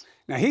makes.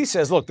 Now, he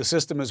says, look, the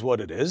system is what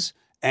it is,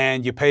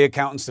 and you pay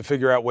accountants to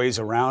figure out ways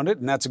around it,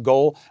 and that's a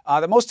goal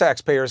that most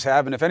taxpayers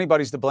have, and if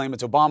anybody's to blame,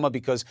 it's Obama,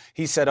 because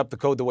he set up the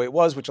code the way it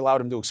was, which allowed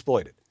him to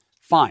exploit it.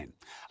 Fine.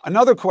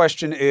 Another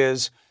question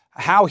is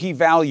how he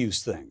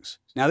values things.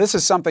 Now, this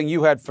is something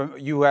you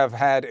have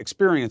had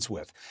experience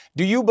with.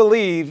 Do you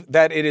believe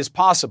that it is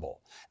possible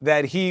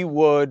that he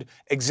would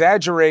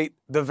exaggerate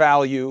the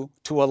value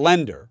to a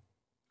lender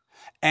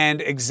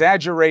and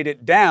exaggerate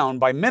it down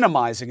by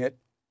minimizing it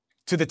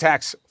to the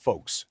tax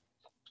folks?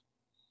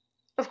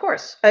 Of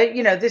course.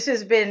 This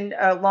has been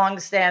a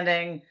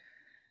long-standing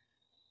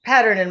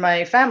pattern in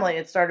my family.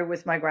 It started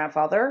with my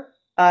grandfather,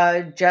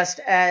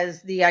 just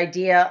as the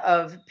idea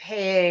of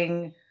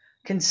paying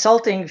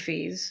consulting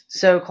fees,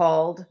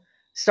 so-called,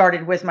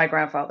 started with my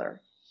grandfather.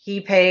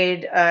 He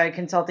paid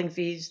consulting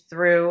fees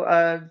through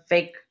a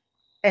fake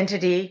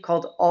entity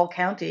called All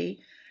County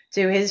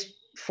to his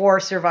 4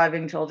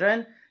 surviving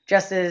children,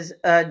 just as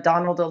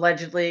Donald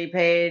allegedly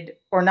paid,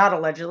 or not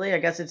allegedly, I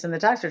guess it's in the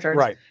tax returns,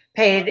 right,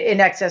 paid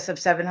in excess of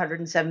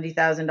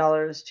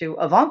 $770,000 to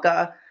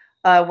Ivanka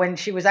when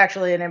she was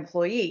actually an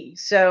employee.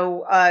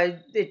 So I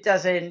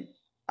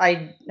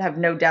have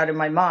no doubt in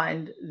my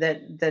mind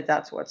that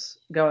that's what's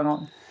going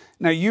on.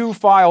 Now, you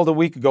filed a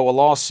week ago a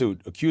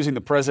lawsuit accusing the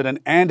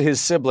president and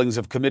his siblings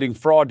of committing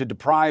fraud to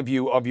deprive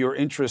you of your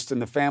interest in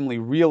the family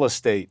real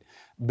estate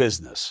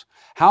business.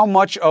 How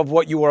much of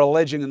what you are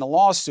alleging in the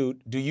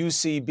lawsuit do you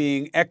see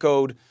being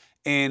echoed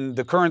in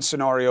the current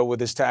scenario with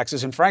his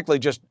taxes and, frankly,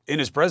 just in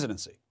his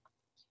presidency?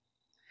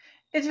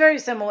 It's very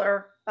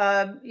similar.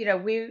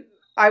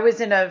 I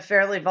was in a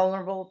fairly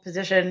vulnerable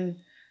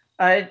position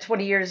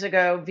 20 years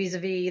ago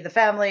vis-a-vis the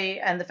family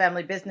and the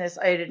family business.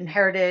 I had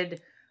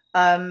inherited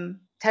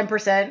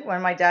 10%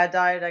 when my dad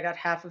died. I got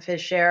half of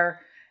his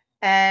share,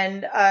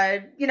 and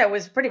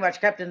was pretty much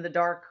kept in the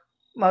dark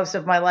most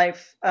of my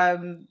life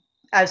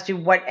as to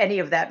what any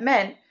of that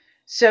meant.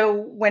 So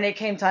when it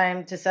came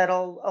time to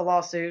settle a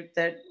lawsuit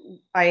that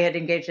I had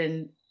engaged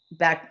in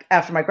back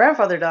after my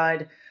grandfather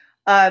died,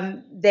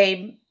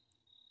 they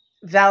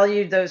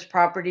valued those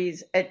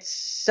properties at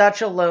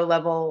such a low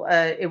level.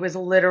 It was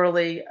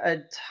literally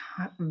a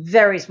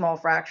very small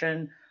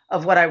fraction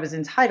of what I was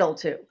entitled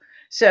to.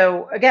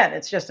 So again,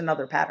 it's just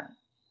another pattern.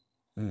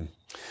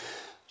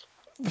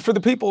 For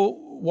the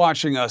people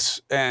watching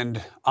us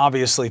and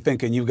obviously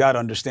thinking you've got to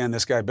understand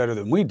this guy better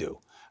than we do,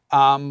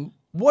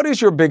 what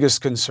is your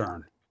biggest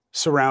concern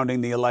surrounding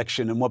the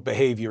election and what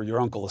behavior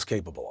your uncle is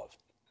capable of?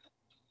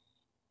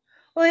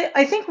 Well,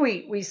 I think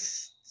we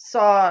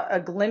saw a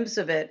glimpse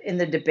of it in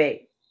the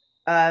debate.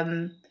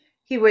 I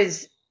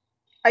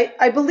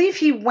believe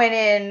he went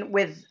in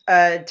with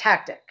a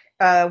tactic,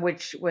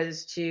 which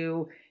was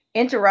to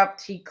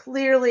interrupt. He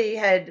clearly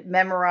had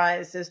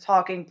memorized his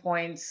talking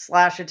points /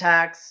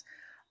 attacks.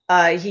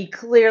 He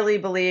clearly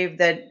believed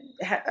that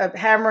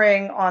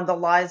hammering on the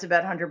lies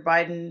about Hunter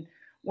Biden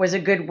was a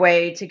good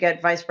way to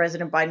get Vice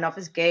President Biden off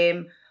his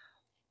game.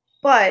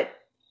 But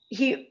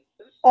he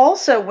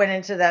also went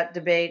into that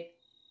debate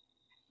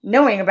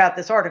knowing about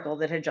this article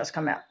that had just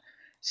come out.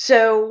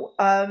 So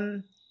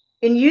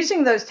in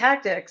using those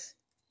tactics,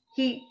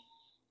 he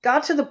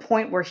got to the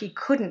point where he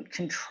couldn't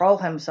control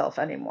himself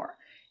anymore.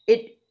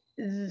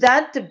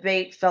 That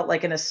debate felt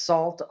like an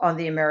assault on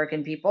the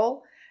American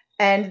people.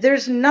 And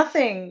there's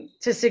nothing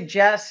to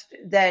suggest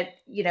that,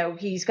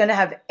 he's going to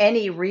have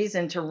any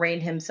reason to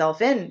rein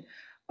himself in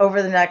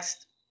over the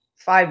next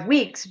 5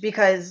 weeks,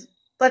 because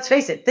let's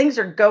face it, things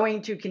are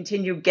going to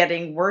continue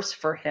getting worse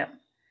for him.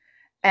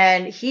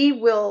 And he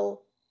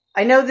will,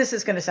 I know this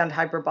is going to sound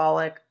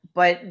hyperbolic,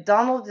 but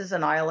Donald is a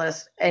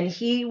nihilist, and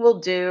he will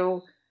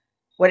do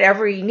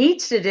whatever he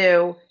needs to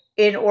do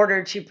in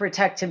order to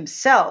protect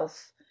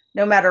himself,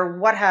 no matter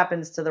what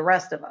happens to the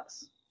rest of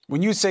us.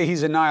 When you say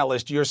he's a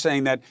nihilist, you're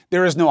saying that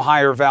there is no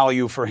higher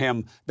value for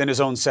him than his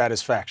own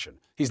satisfaction.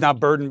 He's not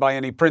burdened by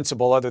any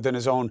principle other than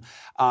his own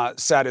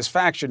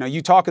satisfaction. Now,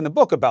 you talk in the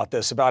book about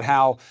this, about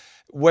how,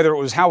 whether it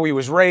was how he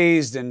was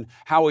raised and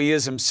how he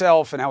is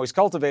himself and how he's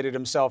cultivated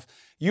himself,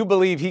 you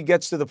believe he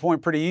gets to the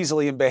point pretty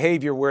easily in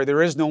behavior where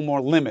there is no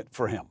more limit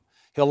for him.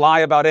 He'll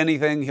lie about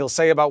anything, he'll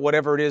say about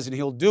whatever it is, and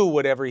he'll do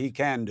whatever he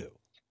can do.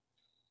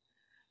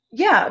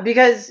 Yeah,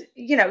 because,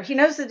 he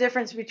knows the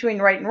difference between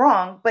right and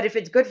wrong, but if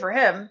it's good for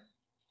him,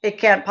 it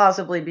can't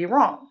possibly be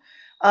wrong.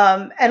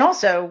 And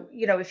also,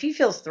 if he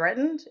feels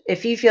threatened,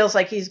 if he feels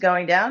like he's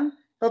going down,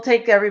 he'll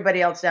take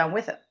everybody else down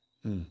with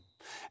him.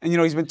 And,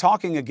 he's been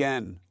talking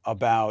again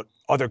about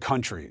other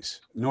countries,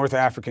 North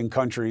African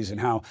countries,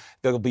 and how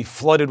they'll be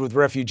flooded with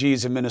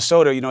refugees in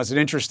Minnesota. It's an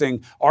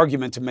interesting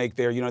argument to make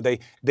there.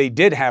 They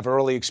did have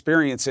early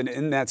experience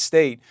in that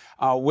state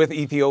with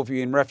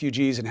Ethiopian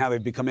refugees and how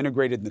they've become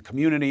integrated in the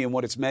community and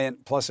what it's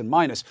meant, plus and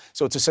minus.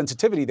 So it's a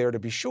sensitivity there, to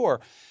be sure.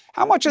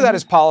 How much of that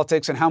is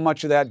politics, and how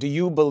much of that do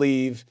you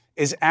believe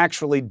is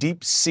actually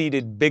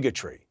deep-seated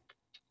bigotry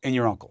in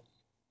your uncle?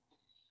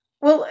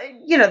 Well,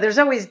 there's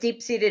always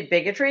deep-seated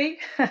bigotry,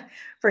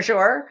 for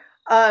sure.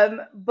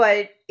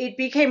 But it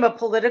became a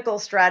political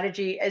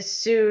strategy as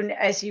soon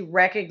as he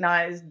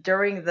recognized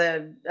during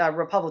the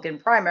Republican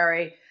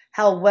primary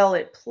how well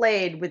it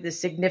played with the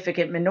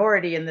significant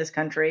minority in this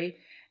country.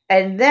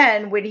 And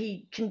then when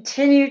he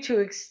continued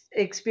to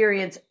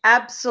experience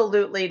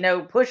absolutely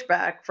no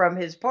pushback from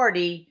his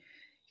party,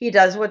 he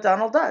does what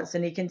Donald does,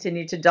 and he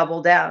continued to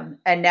double down.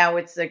 And now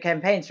it's a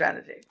campaign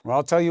strategy. Well,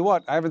 I'll tell you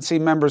what, I haven't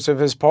seen members of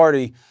his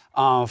party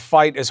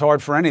fight as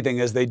hard for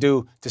anything as they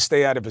do to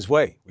stay out of his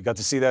way. We got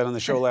to see that on the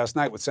show last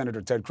night with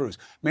Senator Ted Cruz.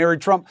 Mary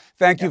Trump,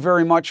 thank you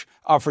very much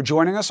for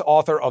joining us,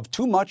 author of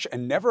Too Much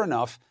and Never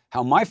Enough: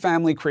 How My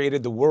Family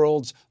Created the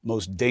World's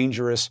Most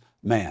Dangerous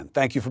Man.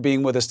 Thank you for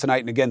being with us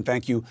tonight. And again,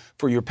 thank you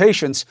for your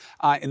patience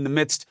in the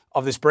midst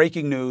of this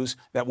breaking news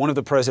that one of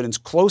the president's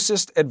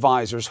closest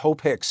advisors,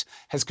 Hope Hicks,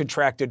 has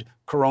contracted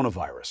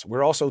coronavirus.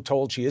 We're also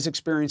told she is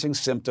experiencing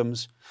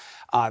symptoms.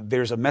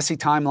 There's a messy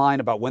timeline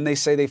about when they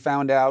say they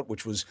found out,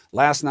 which was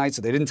last night,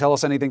 so they didn't tell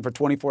us anything for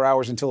 24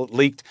 hours until it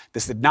leaked.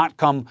 This did not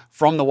come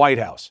from the White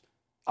House.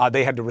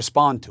 They had to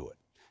respond to it,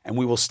 and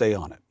we will stay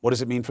on it. What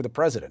does it mean for the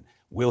president?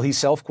 Will he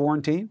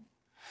self-quarantine?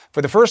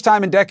 For the first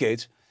time in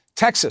decades,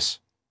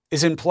 Texas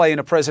is in play in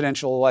a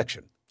presidential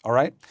election, all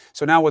right?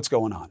 So now what's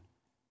going on?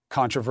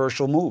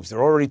 Controversial moves. There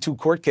are already 2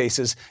 court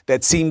cases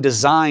that seem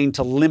designed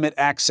to limit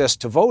access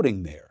to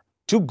voting there.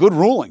 Two good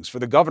rulings for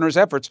the governor's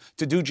efforts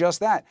to do just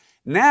that.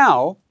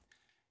 Now,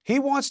 he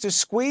wants to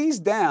squeeze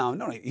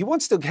down, he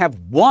wants to have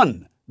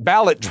one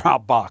ballot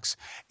drop box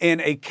in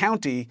a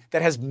county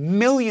that has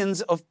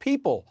millions of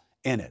people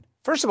in it.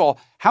 First of all,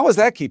 how is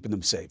that keeping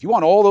them safe? You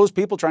want all those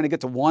people trying to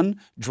get to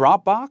one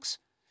drop box?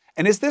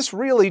 And is this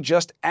really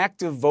just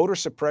active voter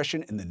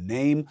suppression in the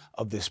name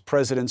of this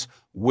president's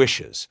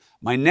wishes?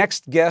 My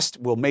next guest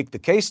will make the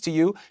case to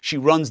you. She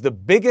runs the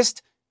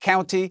biggest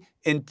county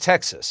in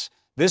Texas.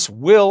 This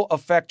will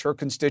affect her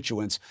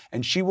constituents,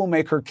 and she will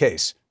make her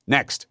case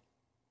next.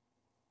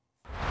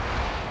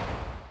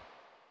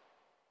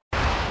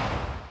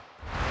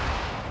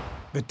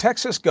 The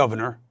Texas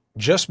governor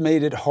just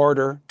made it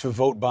harder to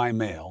vote by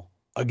mail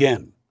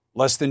again,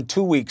 less than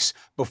 2 weeks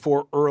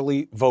before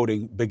early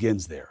voting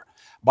begins there.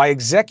 By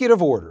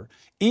executive order,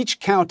 each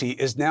county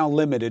is now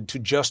limited to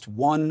just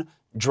one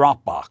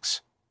drop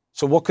box.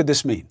 So what could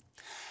this mean?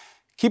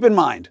 Keep in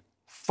mind,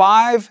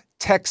 5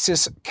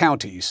 Texas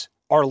counties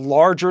are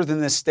larger than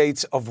the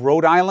states of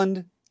Rhode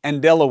Island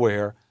and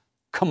Delaware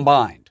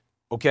combined,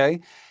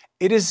 okay?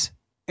 It is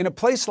in a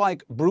place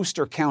like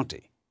Brewster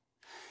County.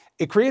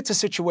 It creates a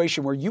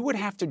situation where you would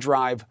have to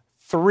drive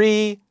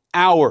 3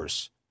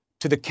 hours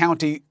to the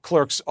county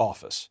clerk's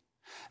office.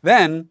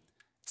 Then,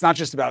 it's not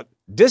just about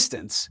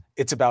distance,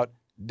 it's about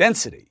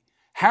density.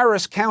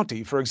 Harris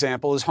County, for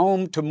example, is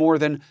home to more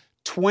than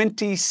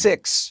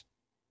 26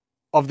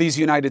 of these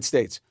United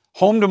States,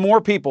 home to more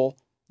people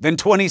than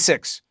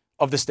 26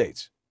 of the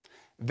states.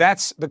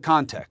 That's the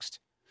context.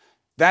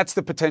 That's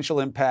the potential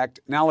impact.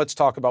 Now let's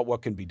talk about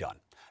what can be done.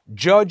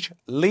 Judge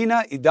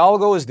Lina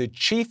Hidalgo is the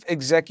chief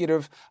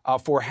executive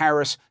for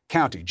Harris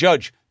County.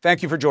 Judge,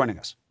 thank you for joining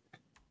us.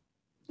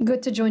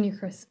 Good to join you,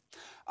 Chris.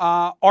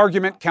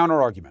 Argument,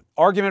 counter-argument.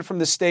 Argument from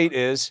the state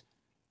is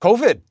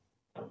COVID.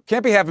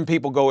 Can't be having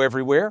people go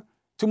everywhere.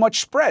 Too much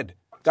spread.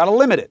 Got to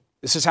limit it.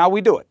 This is how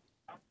we do it.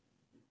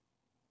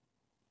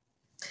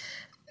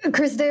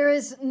 Chris, there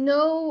is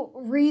no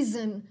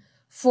reason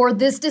for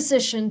this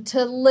decision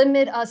to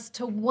limit us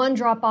to one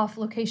drop-off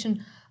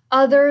location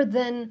other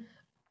than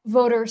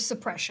voter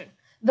suppression.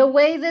 The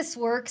way this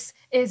works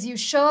is you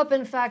show up,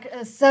 in fact,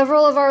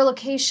 several of our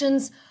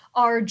locations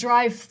are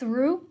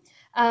drive-through.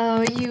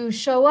 You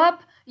show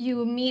up,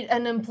 you meet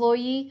an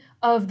employee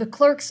of the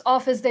clerk's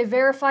office, they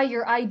verify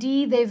your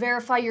ID, they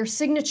verify your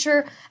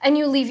signature, and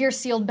you leave your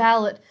sealed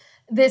ballot.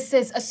 This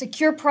is a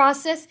secure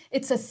process.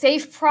 It's a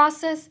safe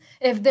process.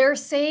 If they're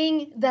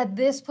saying that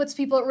this puts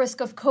people at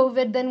risk of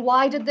COVID, then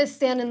why did this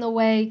stand in the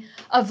way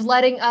of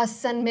letting us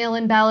send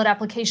mail-in ballot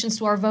applications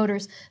to our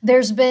voters?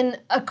 There's been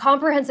a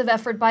comprehensive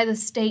effort by the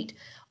state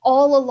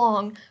all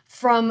along,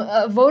 from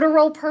voter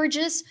roll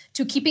purges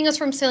to keeping us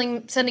from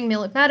sending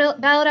mail-in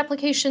ballot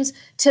applications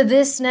to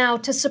this now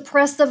to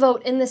suppress the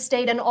vote in the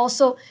state and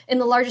also in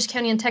the largest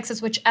county in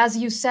Texas, which, as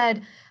you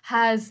said,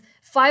 has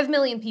 5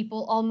 million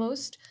people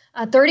almost,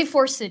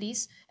 34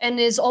 cities, and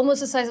is almost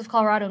the size of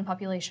Colorado in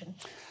population.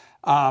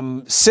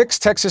 6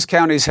 Texas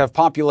counties have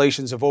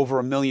populations of over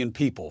 1 million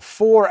people.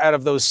 4 out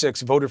of those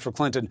 6 voted for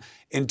Clinton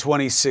in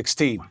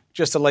 2016,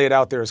 just to lay it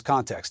out there as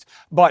context.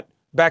 But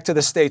back to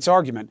the state's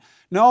argument.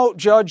 No,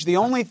 Judge, the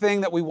only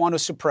thing that we want to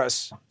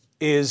suppress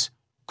is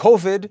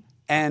COVID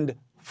and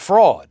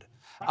fraud.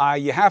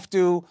 You have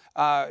to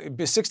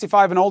be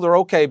 65 and older,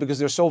 okay, because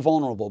they're so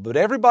vulnerable. But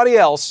everybody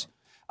else,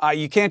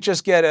 you can't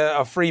just get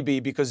a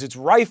freebie because it's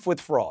rife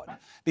with fraud.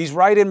 These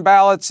write-in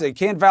ballots, they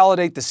can't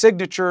validate the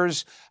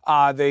signatures.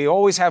 They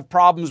always have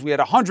problems. We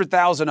had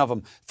 100,000 of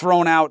them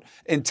thrown out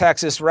in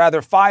Texas,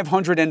 rather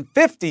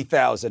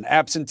 550,000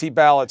 absentee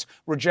ballots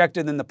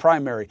rejected in the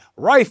primary.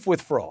 Rife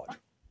with fraud.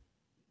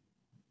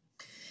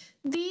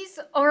 These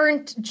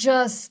aren't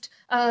just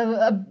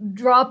a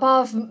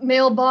drop-off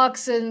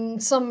mailbox in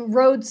some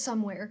road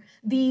somewhere.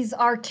 These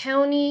are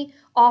county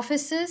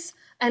offices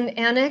and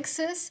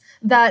annexes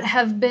that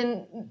have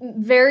been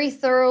very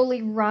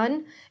thoroughly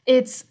run.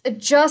 It's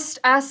just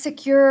as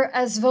secure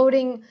as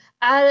voting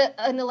at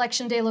an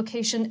election day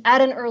location,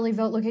 at an early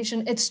vote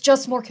location. It's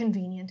just more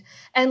convenient.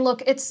 And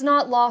look, it's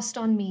not lost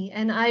on me,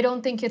 and I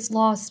don't think it's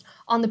lost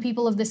on the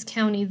people of this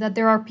county that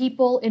there are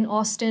people in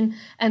Austin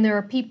and there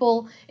are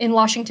people in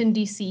Washington,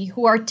 D.C.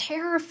 who are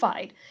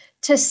terrified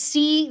to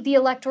see the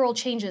electoral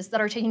changes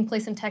that are taking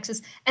place in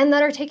Texas and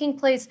that are taking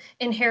place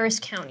in Harris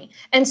County.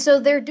 And so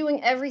they're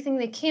doing everything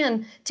they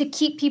can to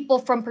keep people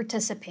from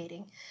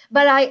participating.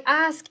 But I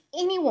ask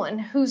anyone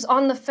who's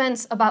on the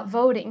fence about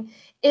voting,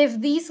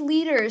 if these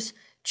leaders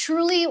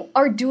truly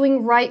are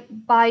doing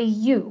right by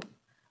you,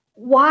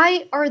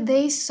 why are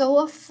they so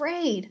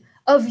afraid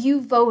of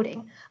you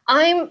voting?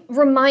 I'm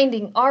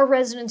reminding our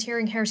residents here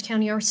in Harris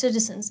County, our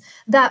citizens,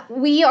 that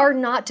we are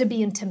not to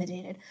be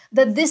intimidated,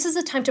 that this is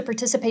a time to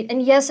participate.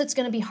 And yes, it's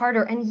going to be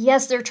harder. And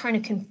yes, they're trying to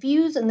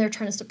confuse and they're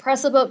trying to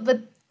suppress the vote.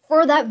 But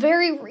for that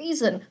very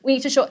reason, we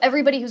need to show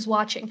everybody who's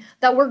watching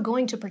that we're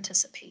going to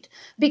participate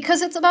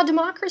because it's about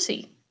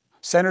democracy.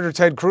 Senator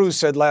Ted Cruz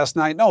said last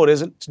night, no, it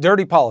isn't. It's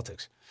dirty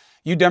politics.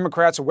 You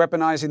Democrats are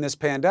weaponizing this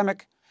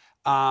pandemic,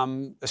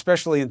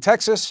 especially in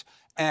Texas.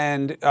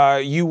 And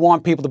you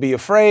want people to be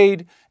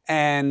afraid,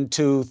 and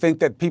to think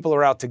that people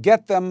are out to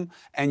get them,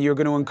 and you're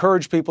going to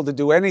encourage people to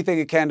do anything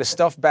it can to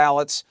stuff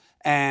ballots,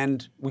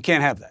 and we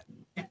can't have that.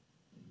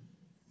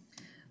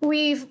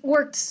 We've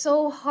worked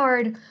so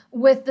hard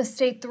with the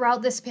state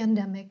throughout this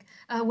pandemic.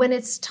 When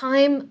it's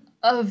time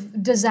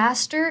of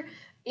disaster,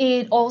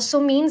 it also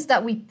means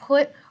that we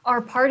put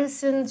our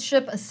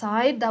partisanship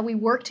aside, that we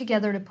work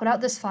together to put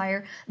out this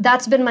fire.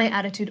 That's been my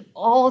attitude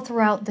all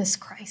throughout this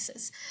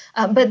crisis.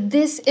 But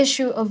this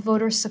issue of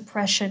voter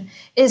suppression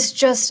is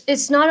just,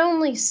 it's not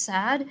only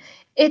sad,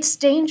 it's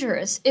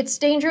dangerous. It's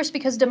dangerous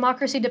because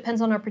democracy depends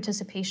on our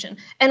participation.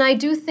 And I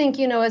do think,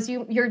 as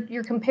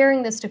you're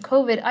comparing this to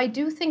COVID, I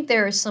do think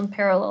there is some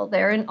parallel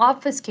there in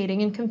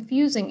obfuscating and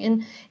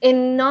confusing,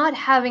 in not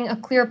having a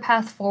clear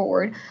path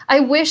forward.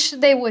 I wish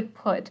they would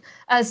put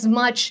as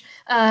much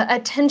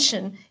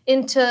attention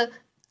into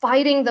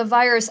fighting the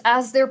virus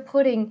as they're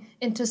putting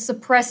into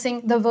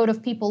suppressing the vote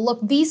of people. Look,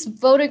 these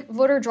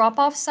voter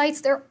drop-off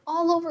sites, they're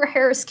all over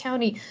Harris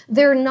County.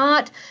 They're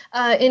not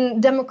in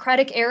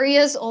Democratic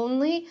areas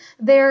only.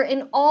 They're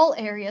in all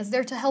areas.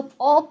 They're to help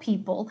all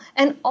people.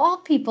 And all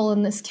people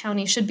in this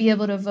county should be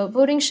able to vote.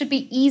 Voting should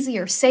be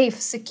easier,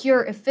 safe,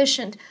 secure,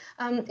 efficient.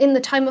 In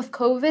the time of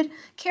COVID,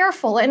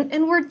 careful.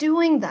 And we're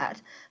doing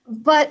that.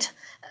 But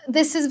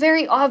this is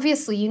very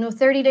obviously,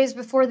 30 days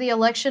before the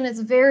election, it's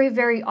very,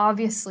 very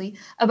obviously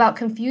about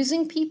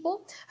confusing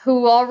people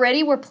who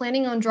already were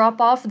planning on drop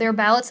off their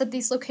ballots at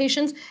these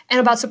locations and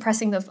about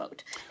suppressing the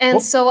vote. And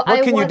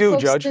what can you do,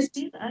 Judge? To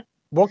do that.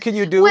 What can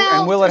you do,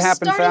 and will it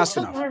happen fast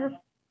enough?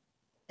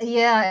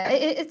 Yeah,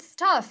 it's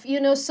tough,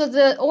 so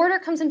the order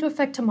comes into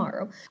effect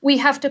tomorrow. We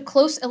have to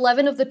close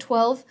 11 of the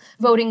 12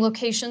 voting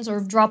locations or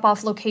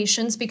drop-off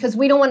locations because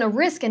we don't want to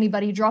risk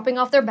anybody dropping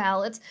off their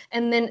ballots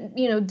and then,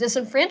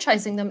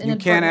 disenfranchising them. You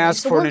can't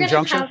ask for an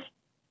injunction?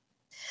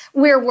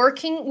 We're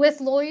working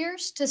with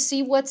lawyers to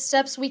see what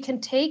steps we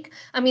can take.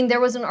 I mean, there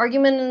was an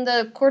argument in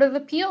the Court of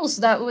Appeals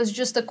that was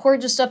just the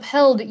court just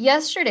upheld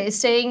yesterday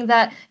saying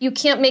that you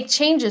can't make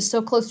changes so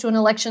close to an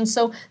election.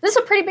 So this is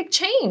a pretty big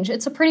change.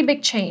 It's a pretty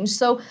big change.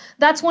 So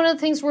that's one of the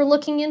things we're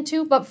looking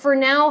into. But for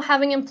now,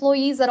 having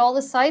employees at all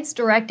the sites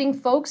directing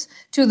folks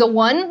to the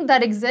one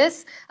that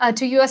exists,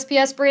 to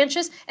USPS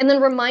branches, and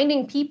then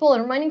reminding people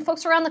and reminding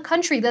folks around the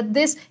country that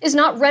this is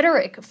not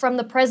rhetoric from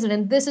the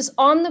president. This is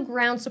on the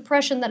ground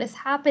suppression that is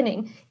happening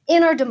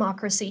in our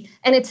democracy,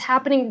 and it's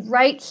happening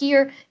right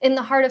here in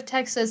the heart of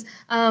Texas.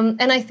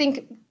 And I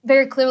think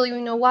very clearly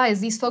we know why, is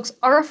these folks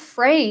are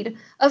afraid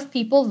of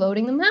people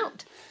voting them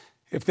out.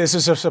 If this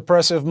is a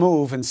suppressive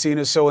move and seen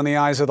as so in the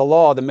eyes of the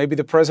law, then maybe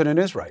the president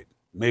is right.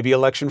 Maybe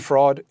election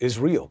fraud is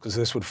real, because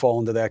this would fall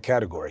into that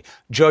category.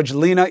 Judge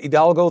Lina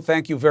Hidalgo,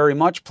 thank you very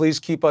much. Please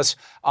keep us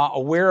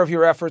aware of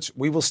your efforts.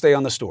 We will stay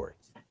on the story.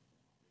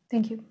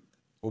 Thank you.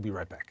 We'll be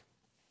right back.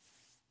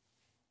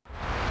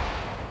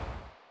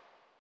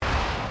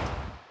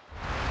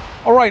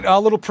 All right, a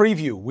little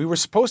preview. We were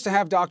supposed to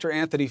have Dr.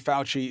 Anthony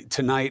Fauci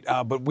tonight,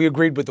 but we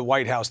agreed with the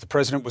White House. The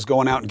president was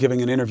going out and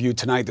giving an interview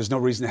tonight. There's no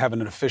reason to have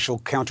an official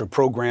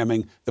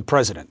counter-programming the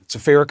president. It's a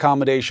fair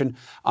accommodation.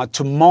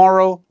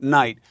 Tomorrow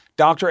night,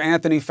 Dr.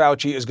 Anthony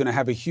Fauci is going to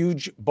have a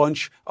huge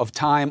bunch of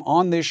time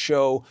on this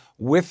show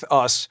with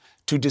us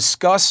to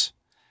discuss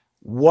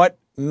what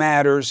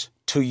matters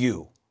to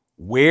you.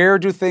 Where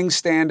do things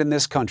stand in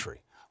this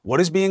country?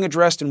 What is being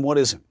addressed and what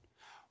isn't?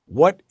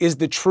 What is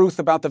the truth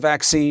about the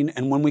vaccine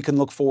and when we can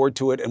look forward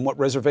to it and what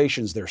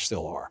reservations there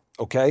still are,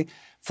 okay?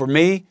 For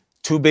me,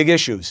 two big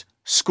issues.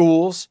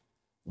 Schools.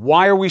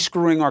 Why are we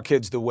screwing our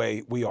kids the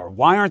way we are?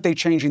 Why aren't they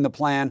changing the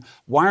plan?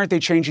 Why aren't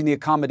they changing the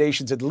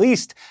accommodations, at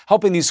least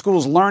helping these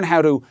schools learn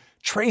how to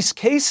trace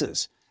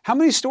cases? How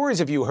many stories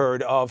have you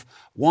heard of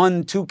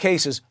 1, 2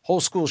 cases,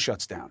 whole school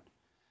shuts down?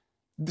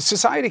 The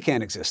society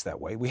can't exist that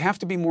way. We have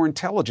to be more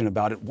intelligent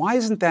about it. Why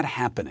isn't that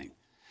happening?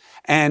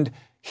 And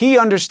he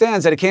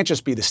understands that it can't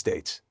just be the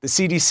states, the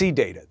CDC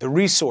data, the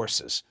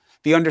resources,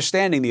 the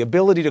understanding, the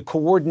ability to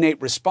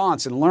coordinate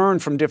response and learn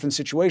from different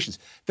situations.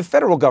 The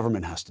federal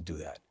government has to do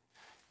that.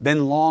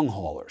 Then long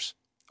haulers,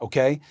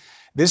 okay?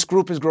 This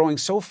group is growing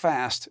so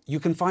fast, you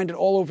can find it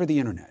all over the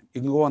internet.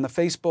 You can go on the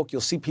Facebook, you'll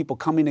see people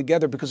coming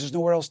together because there's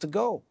nowhere else to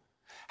go.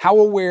 How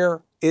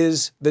aware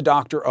is the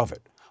doctor of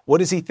it? What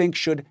does he think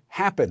should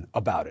happen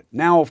about it?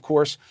 Now, of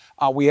course,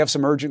 we have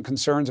some urgent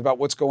concerns about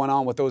what's going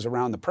on with those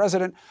around the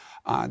president.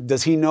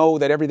 Does he know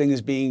that everything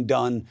is being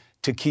done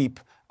to keep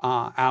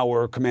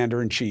our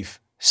commander-in-chief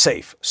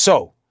safe?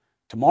 So,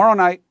 tomorrow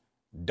night,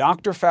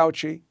 Dr.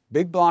 Fauci,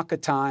 big block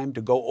of time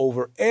to go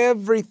over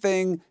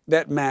everything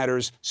that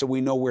matters so we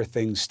know where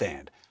things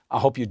stand. I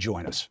hope you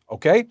join us,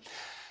 okay?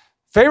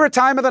 Favorite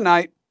time of the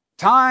night,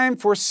 time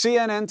for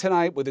CNN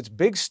Tonight with its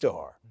big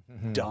star,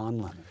 Don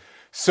Lemon.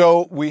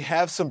 So we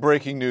have some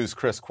breaking news,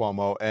 Chris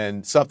Cuomo,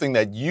 and something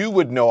that you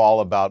would know all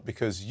about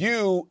because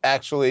you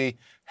actually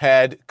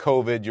had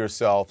COVID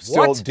yourself,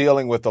 still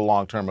dealing with the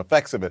long-term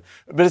effects of it.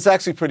 But it's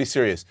actually pretty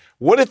serious.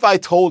 What if I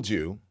told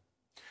you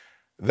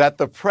that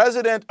the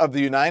President of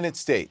the United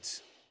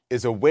States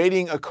is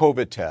awaiting a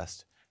COVID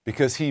test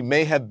because he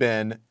may have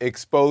been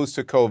exposed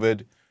to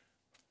COVID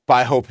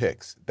by Hope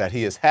Hicks, that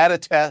he has had a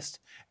test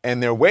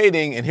and they're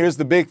waiting. And here's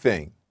the big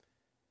thing.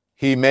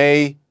 He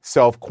may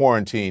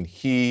self-quarantine,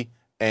 he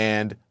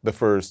and the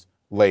First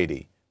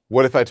Lady.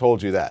 What if I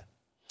told you that?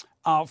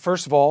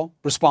 First of all,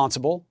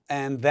 responsible,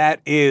 and that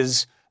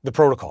is the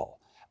protocol.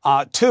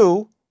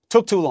 Two,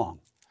 took too long.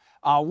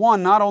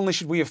 One, not only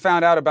should we have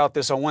found out about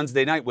this on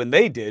Wednesday night when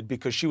they did,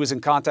 because she was in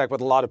contact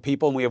with a lot of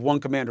people and we have one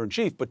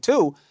commander-in-chief, but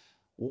two,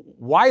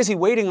 why is he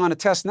waiting on a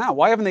test now?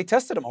 Why haven't they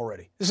tested him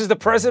already? This is the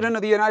President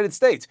of the United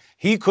States.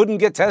 He couldn't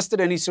get tested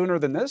any sooner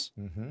than this?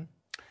 Mm-hmm.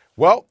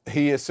 Well,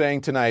 he is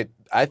saying tonight,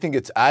 I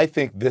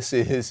think this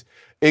is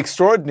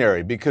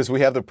extraordinary because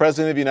we have the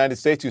President of the United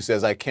States who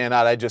says,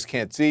 I just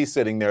can't see,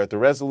 sitting there at the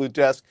Resolute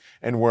desk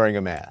and wearing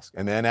a mask.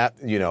 And then,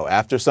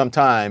 after some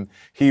time,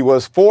 he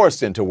was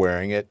forced into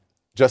wearing it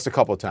just a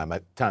couple of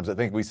times. I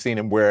think we've seen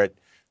him wear it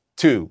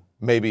 2,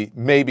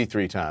 maybe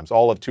 3 times,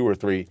 all of 2 or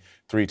 3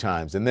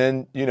 times. And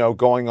then,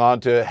 going on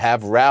to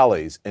have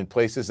rallies in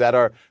places that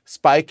are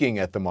spiking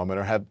at the moment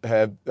or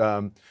have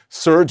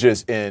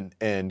surges in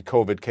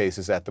COVID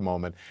cases at the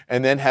moment.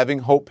 And then having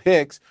Hope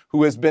Hicks,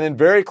 who has been in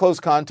very close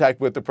contact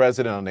with the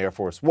president on Air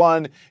Force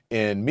One,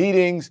 in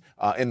meetings,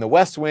 in the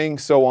West Wing,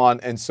 so on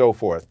and so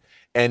forth.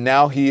 And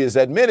now he is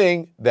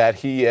admitting that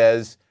he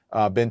has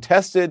been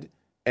tested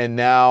and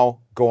now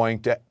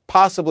going to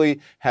possibly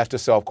have to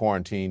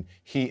self-quarantine,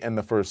 he and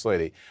the First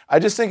Lady. I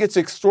just think it's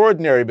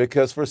extraordinary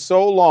because for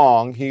so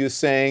long he was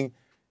saying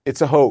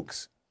it's a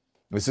hoax.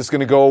 It's just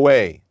going to go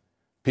away.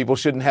 People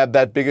shouldn't have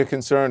that big a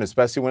concern,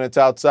 especially when it's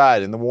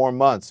outside in the warm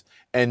months.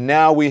 And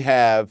now we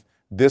have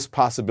this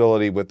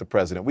possibility with the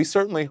president. We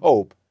certainly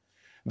hope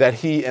that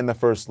he and the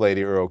First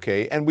Lady are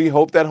okay, and we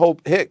hope that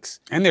Hope Hicks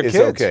is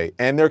okay,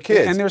 and their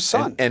kids, and their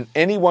son, and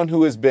anyone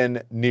who has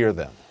been near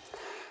them.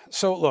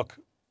 So look,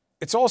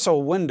 it's also a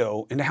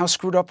window into how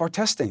screwed up our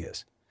testing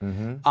is.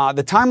 Mm-hmm.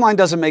 The timeline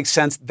doesn't make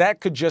sense. That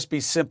could just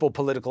be simple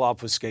political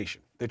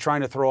obfuscation. They're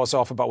trying to throw us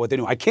off about what they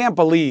knew. I can't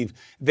believe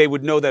they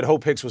would know that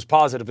Hope Hicks was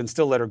positive and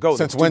still let her go.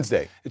 Since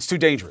Wednesday. It's too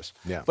dangerous.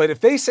 Yeah. But if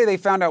they say they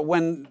found out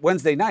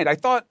Wednesday night, I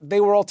thought they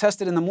were all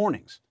tested in the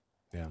mornings.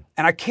 Yeah.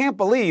 And I can't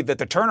believe that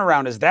the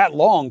turnaround is that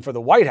long for the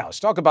White House.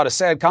 Talk about a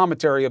sad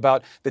commentary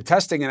about the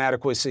testing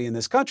inadequacy in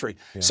this country.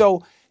 Yeah.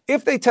 So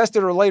if they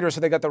tested her later, so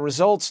they got the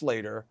results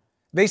later,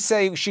 they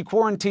say she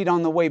quarantined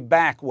on the way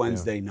back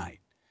Wednesday night.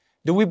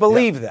 Do we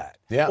believe that?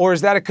 Yeah. Or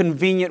is that a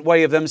convenient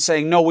way of them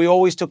saying, no, we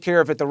always took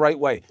care of it the right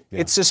way?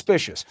 Yeah. It's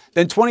suspicious.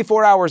 Then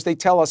 24 hours, they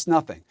tell us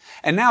nothing.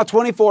 And now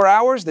 24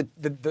 hours,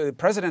 the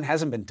president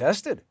hasn't been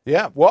tested.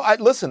 Yeah. Well,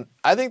 listen,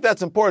 I think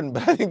that's important.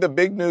 But I think the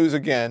big news,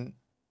 again,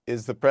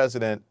 is the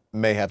president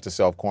may have to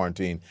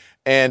self-quarantine.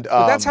 And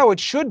that's how it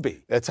should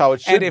be. That's how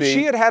it should be. And if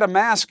she had had a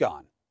mask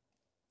on.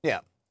 Yeah.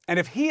 And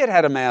if he had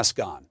had a mask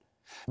on,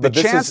 the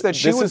chance that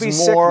she would be sick now. This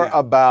is more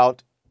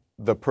about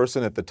the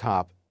person at the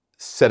top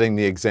setting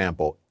the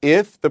example.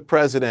 If the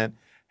president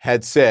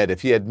had said,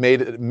 if he had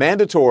made it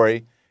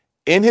mandatory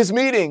in his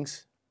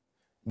meetings,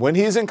 when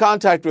he's in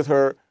contact with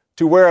her,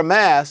 to wear a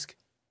mask,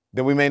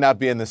 then we may not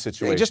be in this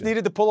situation. He just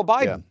needed to pull a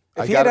Biden.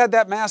 Yeah. If he had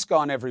that mask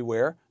on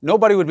everywhere,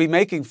 nobody would be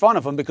making fun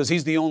of him because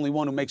he's the only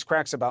one who makes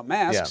cracks about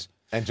masks. Yeah.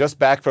 And just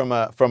back from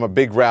a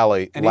big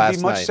rally and last night. And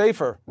he'd be much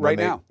safer right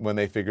now. When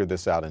they figured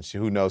this out. And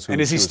who knows who. And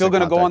is he still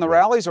going to go on the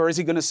rallies or is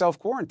he going to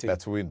self-quarantine?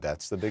 That's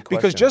the big question.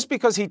 Because just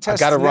because he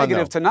tests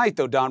negative tonight,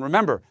 though, Don,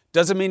 remember,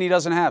 doesn't mean he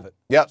doesn't have it.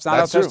 Yep, it's not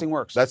how testing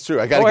works. That's true.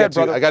 I got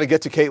to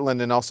get to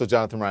Caitlin and also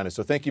Jonathan Reiner.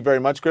 So thank you very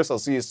much, Chris. I'll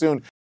see you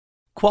soon.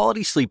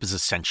 Quality sleep is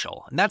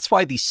essential, and that's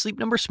why the Sleep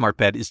Number Smart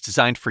Bed is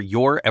designed for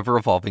your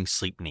ever-evolving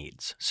sleep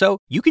needs. So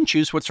you can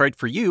choose what's right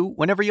for you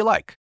whenever you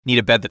like. Need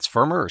a bed that's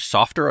firmer or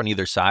softer on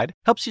either side?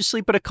 Helps you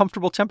sleep at a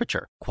comfortable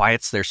temperature.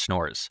 Quiets their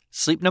snores.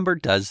 Sleep Number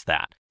does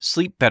that.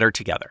 Sleep better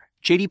together.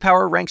 J.D.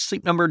 Power ranks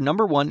Sleep Number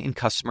 #1 in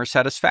customer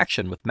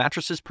satisfaction with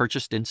mattresses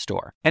purchased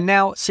in-store. And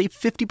now, save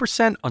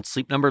 50% on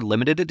Sleep Number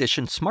Limited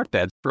Edition Smart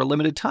Beds for a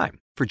limited time.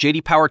 For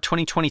J.D. Power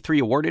 2023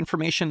 award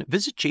information,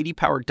 visit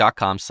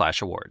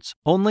jdpower.com/awards.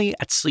 Only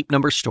at Sleep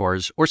Number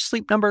stores or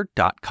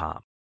sleepnumber.com.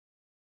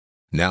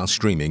 Now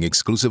streaming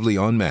exclusively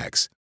on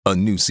Max, a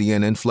new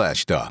CNN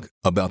flash doc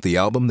about the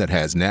album that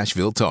has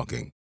Nashville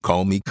talking,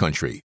 Call Me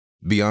Country.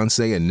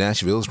 Beyonce and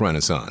Nashville's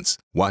Renaissance.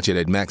 Watch it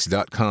at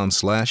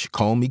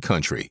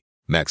max.com/callmecountry.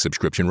 Max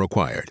subscription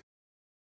required.